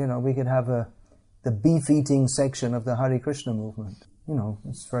also, we could have the beef-eating section of the Hare Krishna movement.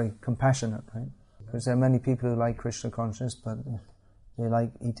 It's very compassionate, right? Because there are many people who like Krishna consciousness, but they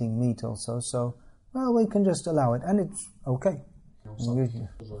like eating meat also. So, well, we can just allow it, and it's okay.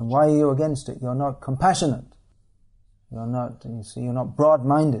 And why are you against it? You're not compassionate. You're not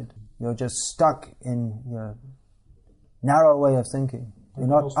broad-minded. You're just stuck in your narrow way of thinking. You're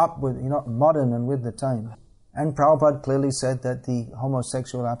not modern and with the time. And Prabhupada clearly said that the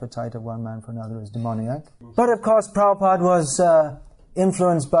homosexual appetite of one man for another is demoniac. But of course, Prabhupada was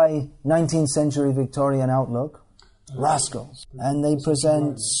influenced by 19th century Victorian outlook, rascals. And they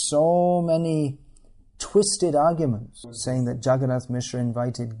present so many twisted arguments, saying that Jagannath Mishra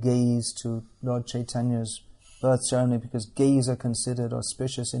invited gays to Lord Chaitanya's birth ceremony because gays are considered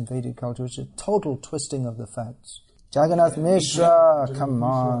auspicious in Vedic culture, which is a total twisting of the facts. Jagannath Mishra, come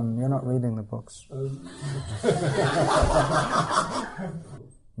on, you're not reading the books.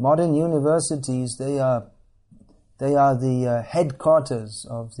 Modern universities, they are the headquarters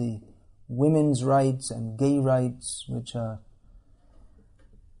of the women's rights and gay rights, which are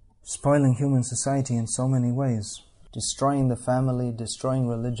spoiling human society in so many ways, destroying the family, destroying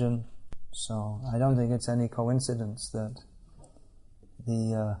religion. So I don't think it's any coincidence that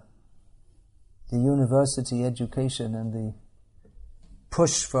the university education and the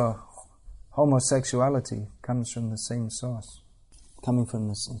push for homosexuality comes from the same source, coming from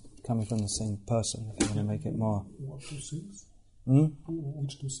the same person. If you want to make it more. What two things?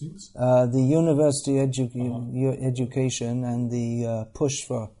 Which two things? The university education and the push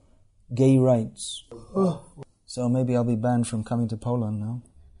for gay rights. So maybe I'll be banned from coming to Poland now.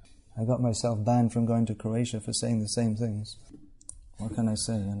 I got myself banned from going to Croatia for saying the same things. What can I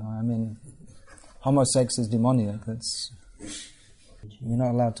say? I mean, homosex is demoniac. You're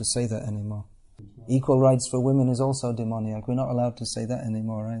not allowed to say that anymore. Equal rights for women is also demoniac. We're not allowed to say that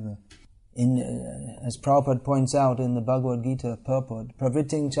anymore either. As Prabhupada points out in the Bhagavad Gita purport,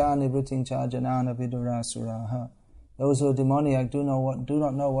 pravriting cha nivriting cha janana vidurasuraha. Those who are demoniac do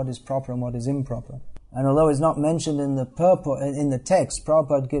not know what is proper and what is improper. And although it's not mentioned in the purport, in the text,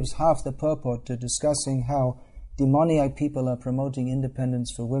 Prabhupada gives half the purport to discussing how demoniac people are promoting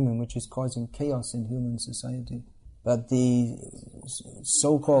independence for women, which is causing chaos in human society. But the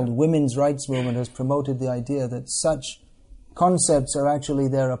so-called women's rights movement has promoted the idea that such concepts are actually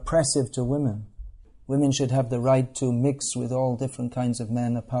they're oppressive to women. Women should have the right to mix with all different kinds of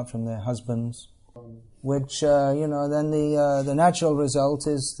men apart from their husbands, which, then the natural result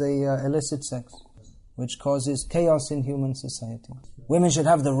is the illicit sex, which causes chaos in human society. Women should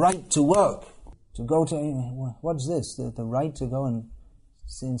have the right to work, to go to, what's this? The right to go and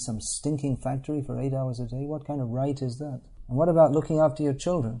sit in some stinking factory for 8 hours a day? What kind of right is that? And what about looking after your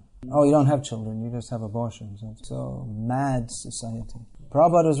children? Oh, you don't have children, you just have abortions. So mad society.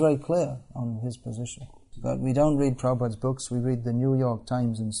 Prabhupada was very clear on his position. But we don't read Prabhupada's books, we read the New York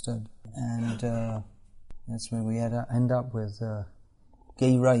Times instead. And that's where we end up with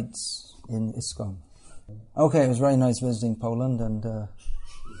gay rights in ISKCON. Okay, it was very nice visiting Poland, and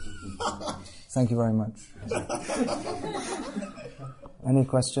thank you very much. Any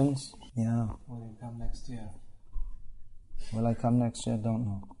questions? Yeah. Will you come next year? Will I come next year? Don't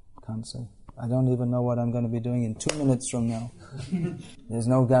know. Can't say. I don't even know what I'm going to be doing in 2 minutes from now. There's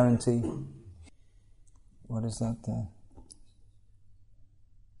no guarantee. What is that?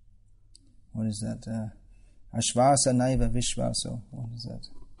 What is that? Ashvasa naiva vishvaso. What is that?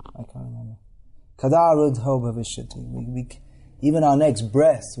 I can't remember. Kadarudho bhavishyati. Even our next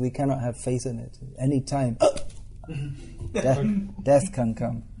breath, we cannot have faith in it. Any time, death can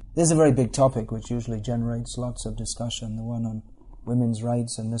come. This is a very big topic which usually generates lots of discussion, the one on women's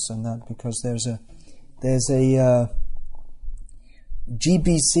rights and this and that, because there's a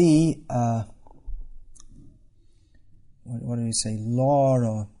GBC, what do you say,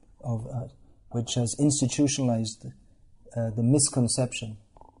 law which has institutionalized the misconception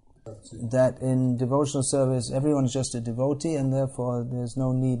that in devotional service everyone's just a devotee and therefore there's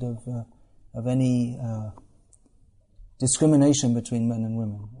no need of any discrimination between men and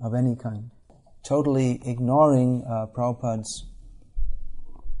women of any kind. Totally ignoring Prabhupada's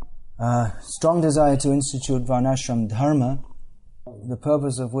strong desire to institute Varnashram Dharma, the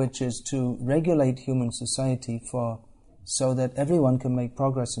purpose of which is to regulate human society so that everyone can make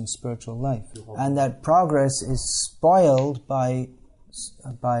progress in spiritual life. And that progress is spoiled by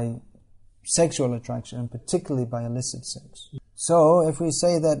sexual attraction, and particularly by illicit sex. So if we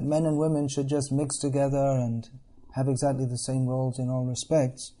say that men and women should just mix together and have exactly the same roles in all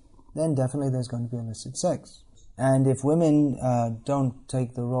respects, then definitely there's going to be illicit sex. And if women don't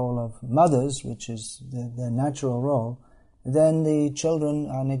take the role of mothers, which is their natural role, then the children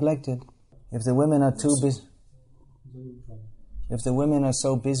are neglected. If the women are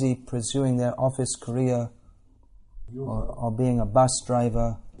so busy pursuing their office career, or being a bus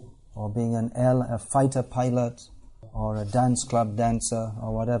driver, or being a fighter pilot, or a dance club dancer,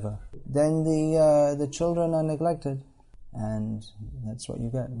 or whatever, then the children are neglected. And that's what you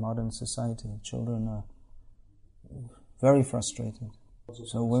get in modern society. Children are very frustrated.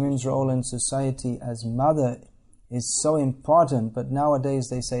 So women's role in society as mother is so important, but nowadays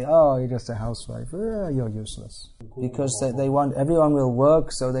they say, oh, you're just a housewife, you're useless. Because they want everyone will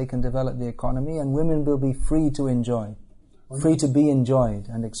work so they can develop the economy, and women will be free to enjoy, free to be enjoyed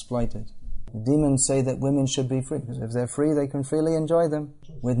and exploited. The demons say that women should be free, because if they're free, they can freely enjoy them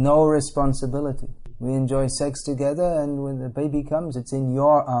with no responsibility. We enjoy sex together, and when the baby comes, it's in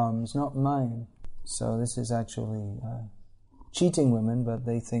your arms, not mine. So this is actually cheating women, but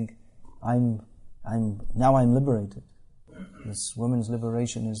they think, I'm liberated. This women's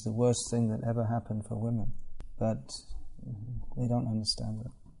liberation is the worst thing that ever happened for women. But they don't understand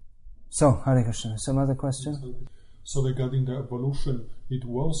that. So, Hare Krishna, some other questions? So regarding the evolution, it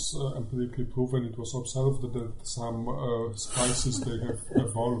was empirically proven, it was observed that some spices, they have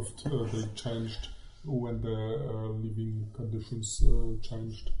evolved, they changed when the living conditions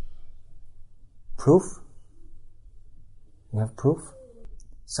changed. Proof? You have proof?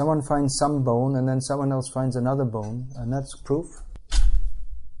 Someone finds some bone and then someone else finds another bone, and that's proof?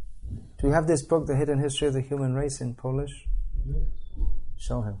 Do you have this book, The Hidden History of the Human Race, in Polish? Yes.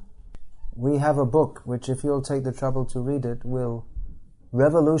 Show him. We have a book which, if you'll take the trouble to read it, will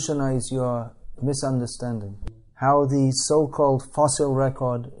revolutionize your misunderstanding. How the so-called fossil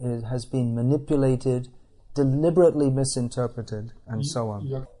record has been manipulated deliberately misinterpreted, and so on.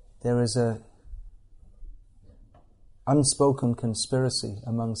 Yeah. There is a unspoken conspiracy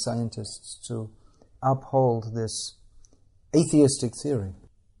among scientists to uphold this atheistic theory.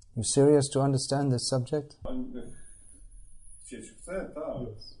 You serious to understand this subject?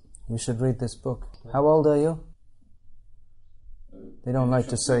 Yes. You should read this book. How old are you? They don't like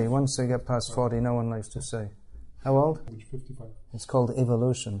to say. Once they get past 40, no one likes to say. How old? Age 55. It's called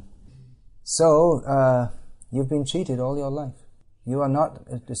evolution. So, you've been cheated all your life. You are not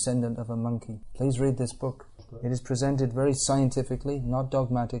a descendant of a monkey. Please read this book. It is presented very scientifically, not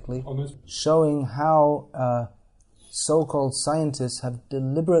dogmatically, Honest. showing how so-called scientists have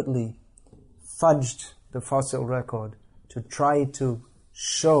deliberately fudged the fossil record to try to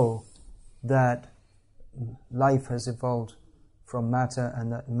show that life has evolved from matter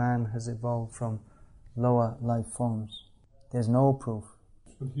and that man has evolved from lower life forms. There's no proof.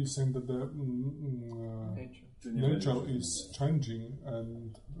 But he's saying that the nature is changing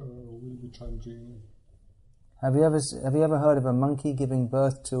and will be changing. Have you ever heard of a monkey giving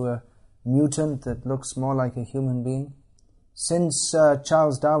birth to a mutant that looks more like a human being? Since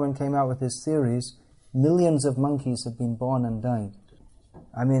Charles Darwin came out with his theories, millions of monkeys have been born and died.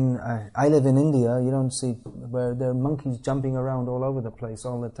 I mean, I live in India. You don't see where there are monkeys jumping around all over the place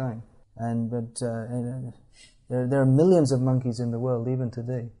all the time. But there are millions of monkeys in the world even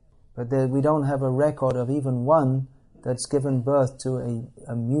today. But we don't have a record of even one that's given birth to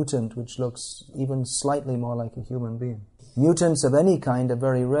a mutant which looks even slightly more like a human being. Mutants of any kind are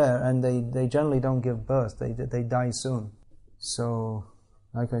very rare, and they generally don't give birth. They die soon. So,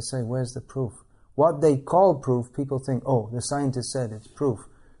 like I say, where's the proof? What they call proof, people think, oh, the scientist said it's proof.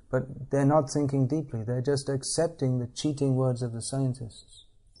 But they're not thinking deeply. They're just accepting the cheating words of the scientists.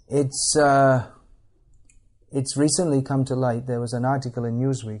 It's recently come to light. There was an article in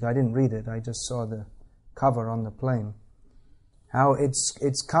Newsweek. I didn't read it. I just saw the cover on the plane. How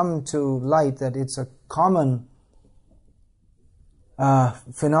it's come to light that it's a common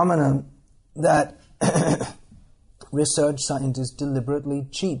phenomenon that research scientists deliberately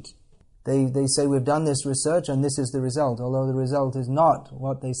cheat. They say we've done this research and this is the result, although the result is not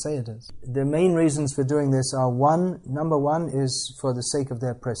what they say it is. The main reasons for doing this are number one is for the sake of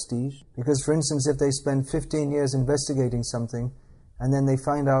their prestige. Because, for instance, if they spend 15 years investigating something and then they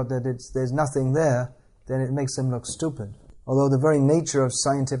find out that there's nothing there, then it makes them look stupid. Although the very nature of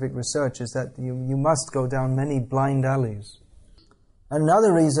scientific research is that you must go down many blind alleys.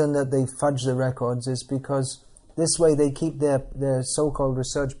 Another reason that they fudge the records is because this way they keep their so-called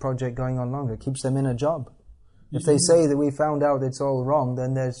research project going on longer. It keeps them in a job. If they say that we found out it's all wrong,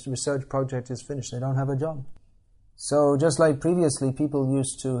 then their research project is finished. They don't have a job. So just like previously people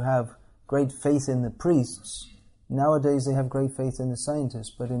used to have great faith in the priests, nowadays they have great faith in the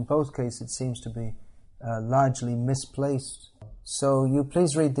scientists. But in both cases it seems to be largely misplaced. So you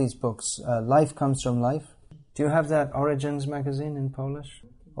please read these books. Life Comes from Life. Do you have that Origins magazine in Polish?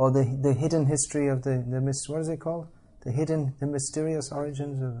 Or the hidden history of what is it called? The mysterious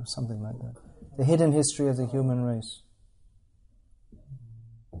origins or something like that. The hidden history of the human race.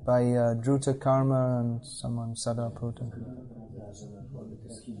 By Druta Karma and someone, Sada Puta.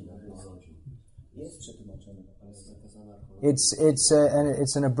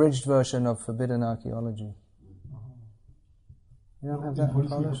 It's an abridged version of Forbidden Archaeology. You don't have that in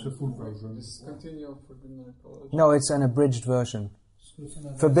Polish? Continue Forbidden Archaeology. No, it's an abridged version.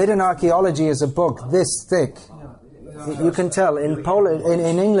 Forbidden Archaeology is a book this thick. You can tell in Polish,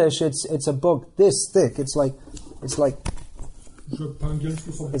 in English, it's a book this thick. It's like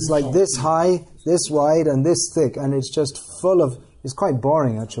this high, this wide, and this thick, and it's just full of. It's quite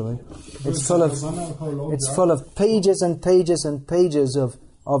boring, actually. It's full of pages and pages and pages of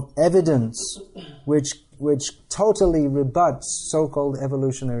evidence, which totally rebuts so-called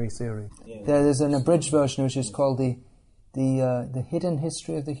evolutionary theory. There is an abridged version which is called the hidden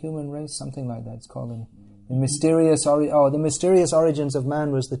history of the human race, something like that. It's called the mysterious origins of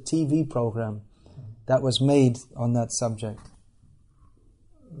man was the TV program that was made on that subject,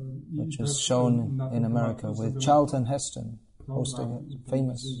 which was shown in America with Charlton Heston hosting it,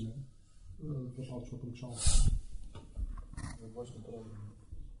 famous.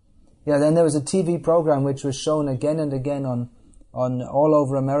 Yeah, then there was a TV program which was shown again and again on all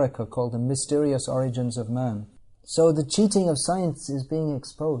over America called The Mysterious Origins of Man. So the cheating of science is being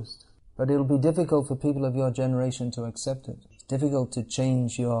exposed. But it'll be difficult for people of your generation to accept it. It's difficult to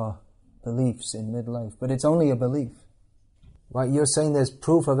change your beliefs in midlife. But it's only a belief. Well, you're saying there's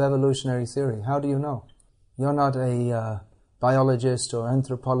proof of evolutionary theory. How do you know? You're not a biologist or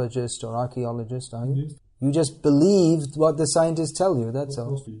anthropologist or archaeologist, are you? You just believe what the scientists tell you, that's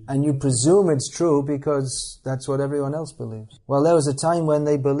all. And you presume it's true because that's what everyone else believes. Well, there was a time when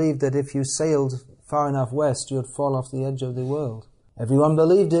they believed that if you sailed far enough west, you'd fall off the edge of the world. Everyone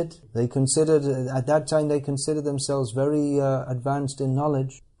believed it. They considered, at that time, they considered themselves very advanced in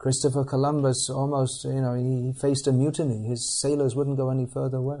knowledge. Christopher Columbus almost, he faced a mutiny. His sailors wouldn't go any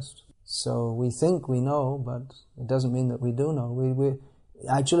further west. So we think we know, but it doesn't mean that we do know.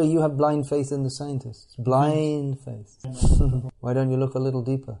 Actually, you have blind faith in the scientists. Blind faith. Why don't you look a little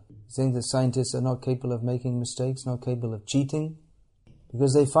deeper? You think the scientists are not capable of making mistakes, not capable of cheating?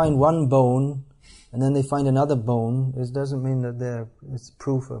 Because they find one bone, and then they find another bone. It doesn't mean that it's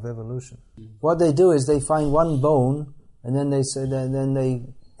proof of evolution. What they do is they find one bone, and then they say, then they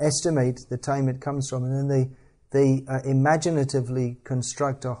estimate the time it comes from, and then they imaginatively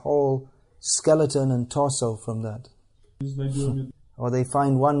construct a whole skeleton and torso from that. Or they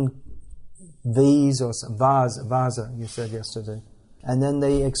find one vase or vase, you said yesterday, and then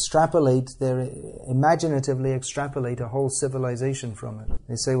they imaginatively extrapolate a whole civilization from it.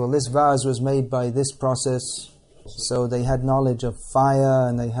 They say, well, this vase was made by this process, so they had knowledge of fire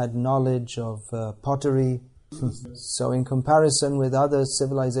and they had knowledge of pottery. So in comparison with other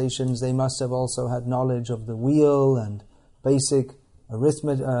civilizations, they must have also had knowledge of the wheel and basic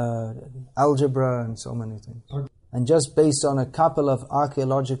arithmetic, algebra, and so many things. And just based on a couple of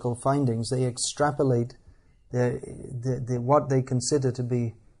archaeological findings, they extrapolate what they consider to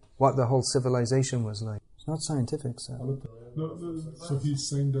be what the whole civilization was like. It's not scientific, sir. No, so he's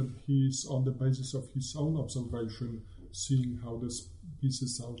saying that he's on the basis of his own observation, seeing how the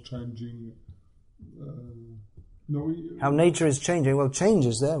species are changing. How nature is changing. Well, change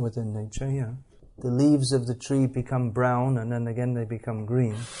is there within nature, yeah. The leaves of the tree become brown and then again they become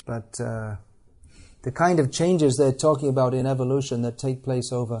green. But the kind of changes they're talking about in evolution that take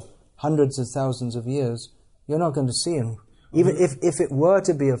place over hundreds of thousands of years, you're not going to see them. Even if it were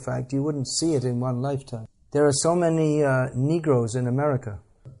to be a fact, you wouldn't see it in one lifetime. There are so many Negroes in America.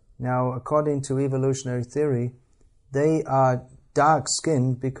 Now, according to evolutionary theory, they are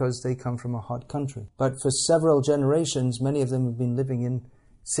dark-skinned because they come from a hot country. But for several generations, many of them have been living in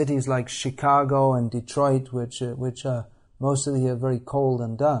cities like Chicago and Detroit, which are mostly very cold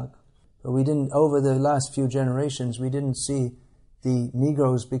and dark. But over the last few generations, we didn't see the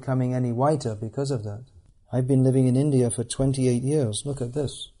Negroes becoming any whiter because of that. I've been living in India for 28 years. Look at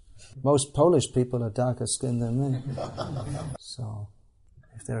this. Most Polish people are darker skinned than me. So,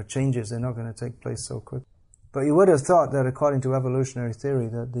 if there are changes, they're not going to take place so quick. But you would have thought that according to evolutionary theory,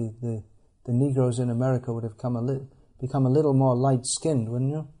 that the Negroes in America would have become a little more light-skinned,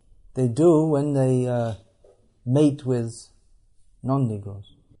 wouldn't you? They do when they mate with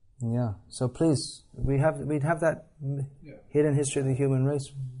non-Negroes. Yeah. So please, we'd have that hidden history of the human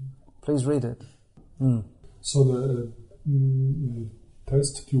race. Please read it. So the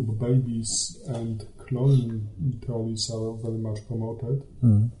test tube babies and cloning theories are very much promoted.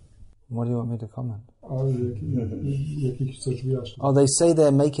 What do you want me to comment? Oh, they say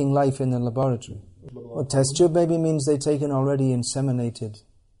they're making life in the laboratory. Well, test tube baby means they take an already inseminated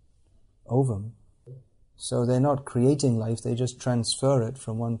ovum. So they're not creating life, they just transfer it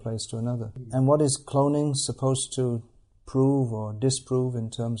from one place to another. And what is cloning supposed to prove or disprove in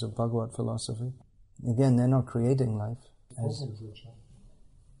terms of Bhagavad philosophy? Again, they're not creating life.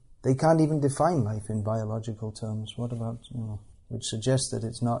 They can't even define life in biological terms. What about, which suggests that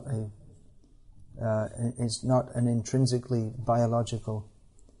it's not an intrinsically biological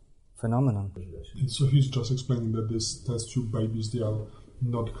phenomenon. So he's just explaining that these test tube babies, they are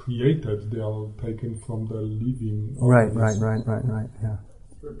not created, they are taken from the living. Right, yeah.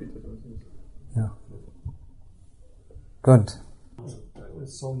 Yeah. Good.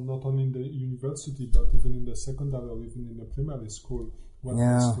 So not only in the university, but even in the secondary or even in the primary school, one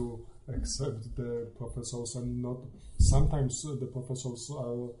has to accept the professors, and not sometimes the professors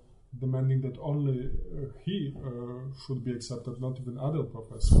are demanding that only he should be accepted, not even other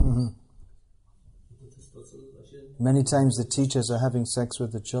professors. Many times the teachers are having sex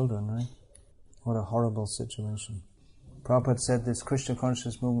with the children, right? What a horrible situation. Prabhupada said this Krishna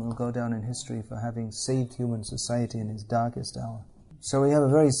conscious movement will go down in history for having saved human society in its darkest hour. So we have a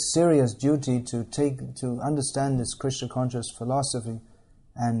very serious duty to understand this Krishna conscious philosophy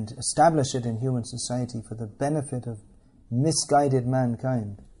and establish it in human society for the benefit of misguided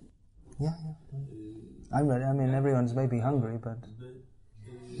mankind. Yeah. I'm ready. I mean, everyone's maybe hungry, but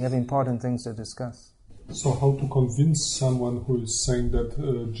we have important things to discuss. So how to convince someone who is saying that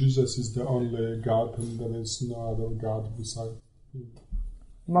Jesus is the only God and there is no other God beside him?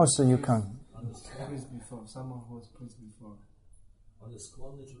 Mostly you can't. Someone who was priest before. On jest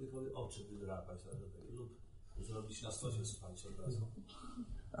skłonny człowiekowi oczy wydrapać lub zrobić na stosie spać od razu.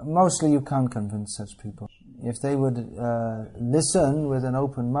 Mostly you can't convince such people. If they would listen with an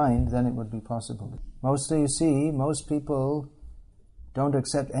open mind, then it would be possible. Mostly, you see, most people don't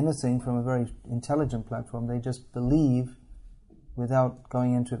accept anything from a very intelligent platform. They just believe without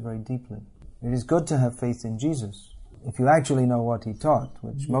going into it very deeply. It is good to have faith in Jesus. If you actually know what he taught,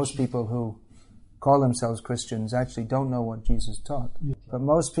 which most people who call themselves Christians actually don't know what Jesus taught. But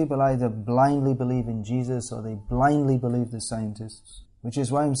most people either blindly believe in Jesus or they blindly believe the scientists. Which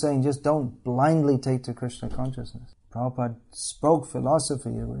is why I'm saying just don't blindly take to Krishna consciousness. Prabhupada spoke philosophy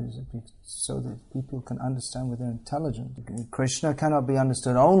so that people can understand with their intelligence. Krishna cannot be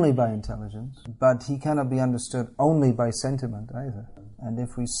understood only by intelligence, but he cannot be understood only by sentiment either. And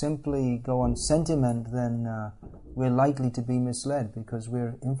if we simply go on sentiment, then we're likely to be misled because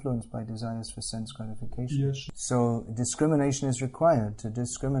we're influenced by desires for sense gratification. Yes. So discrimination is required to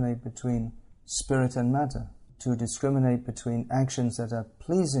discriminate between spirit and matter, to discriminate between actions that are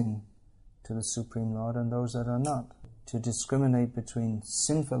pleasing to the Supreme Lord and those that are not, to discriminate between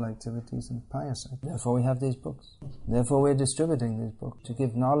sinful activities and pious activities. Therefore we have these books. Therefore we're distributing these books to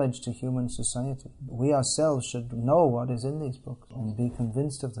give knowledge to human society. We ourselves should know what is in these books and be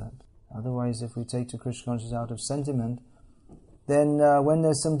convinced of that. Otherwise, if we take to Krishna consciousness out of sentiment, then when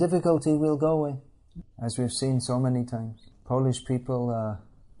there's some difficulty, we'll go away. As we've seen so many times. Polish people are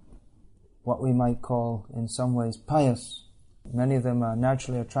what we might call, in some ways, pious. Many of them are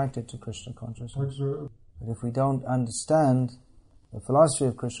naturally attracted to Krishna consciousness. But if we don't understand the philosophy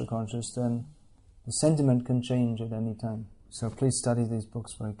of Krishna consciousness, then the sentiment can change at any time. So please study these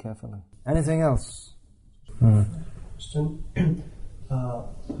books very carefully. Anything else? Question. How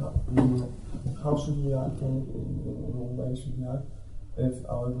should we act in what way should we act if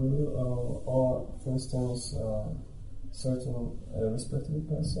our guru or for instance certain respectable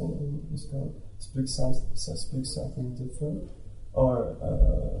person in ISKCON speaks something different or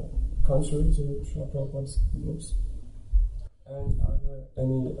contrary to Srila Prabhupada's beliefs? And are there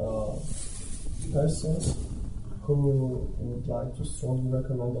any persons whom you would like to strongly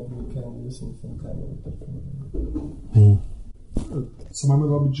recommend that we can listen from kind of different? Co mamy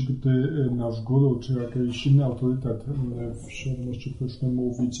robić, gdy nasz guru czy jakiś inny autorytet w świadomości Kryszny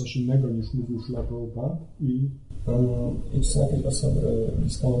mówi coś innego niż mówił Srila Prabhupada i czy są jakieś osoby w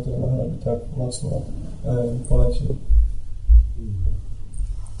ISKCONie, które Maharaji tak mocno polecił?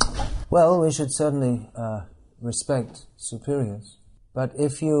 Well, we should certainly respect superiors. But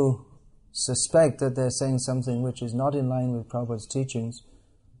if you suspect that they're saying something which is not in line with Prabhupada's teachings,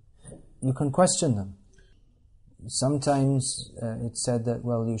 you can question them. Sometimes it's said that,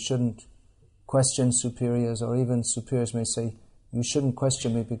 well, you shouldn't question superiors, or even superiors may say, you shouldn't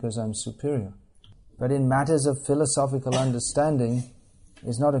question me because I'm superior. But in matters of philosophical understanding,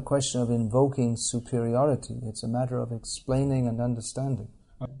 it's not a question of invoking superiority. It's a matter of explaining and understanding.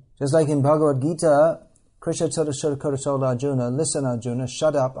 Just like in Bhagavad Gita, Krishna told Arjuna, listen Arjuna,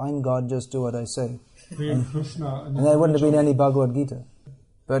 shut up, I'm God, just do what I say. And there wouldn't have been any Bhagavad Gita.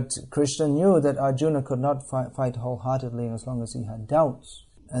 But Krishna knew that Arjuna could not fight wholeheartedly as long as he had doubts.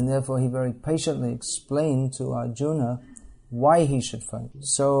 And therefore he very patiently explained to Arjuna why he should fight.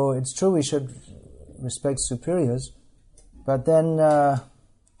 So it's true we should respect superiors, but then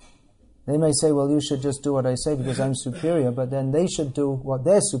they may say, well, you should just do what I say because I'm superior, but then they should do what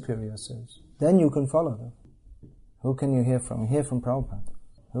their superior says. Then you can follow them. Who can you hear from? You hear from Prabhupada.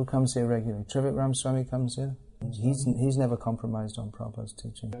 Who comes here regularly? Trivikram Swami comes here. He's never compromised on Prabhupada's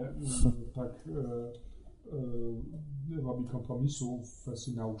teaching. Robi kompromisu w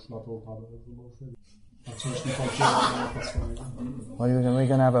kwestii nauk Srila Prabhupada. We're going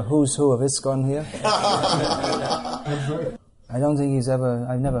to have a who's who of ISKCON here. I don't think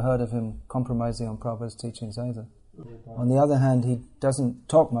I've never heard of him compromising on Prabhupada's teachings either. On the other hand, he doesn't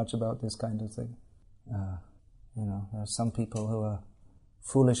talk much about this kind of thing. There are some people who are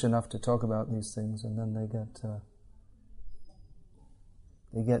foolish enough to talk about these things, and then they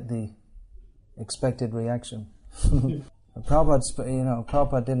get the expected reaction.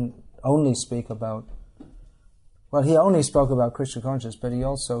 Prabhupada didn't only speak about. Well, he only spoke about Krishna consciousness, but he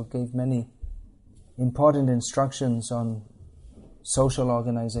also gave many important instructions on social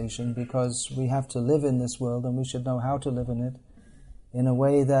organization, because we have to live in this world and we should know how to live in it in a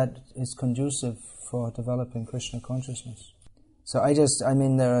way that is conducive for developing Krishna consciousness. So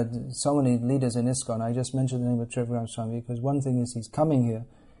there are so many leaders in ISKCON. I just mentioned the name of Trivikram Swami because one thing is he's coming here.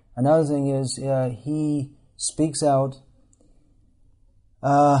 Another thing is he speaks out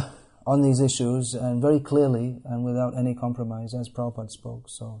on these issues, and very clearly and without any compromise, as Prabhupada spoke.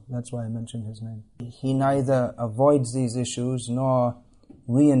 So that's why I mentioned his name. He neither avoids these issues nor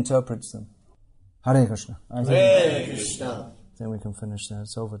reinterprets them. Hare Krishna. Hare Krishna. Then we can finish that.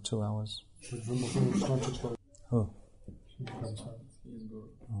 It's over 2 hours. Oh.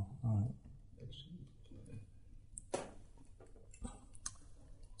 Oh, all right.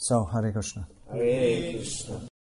 So, Hare Krishna. Hare Krishna.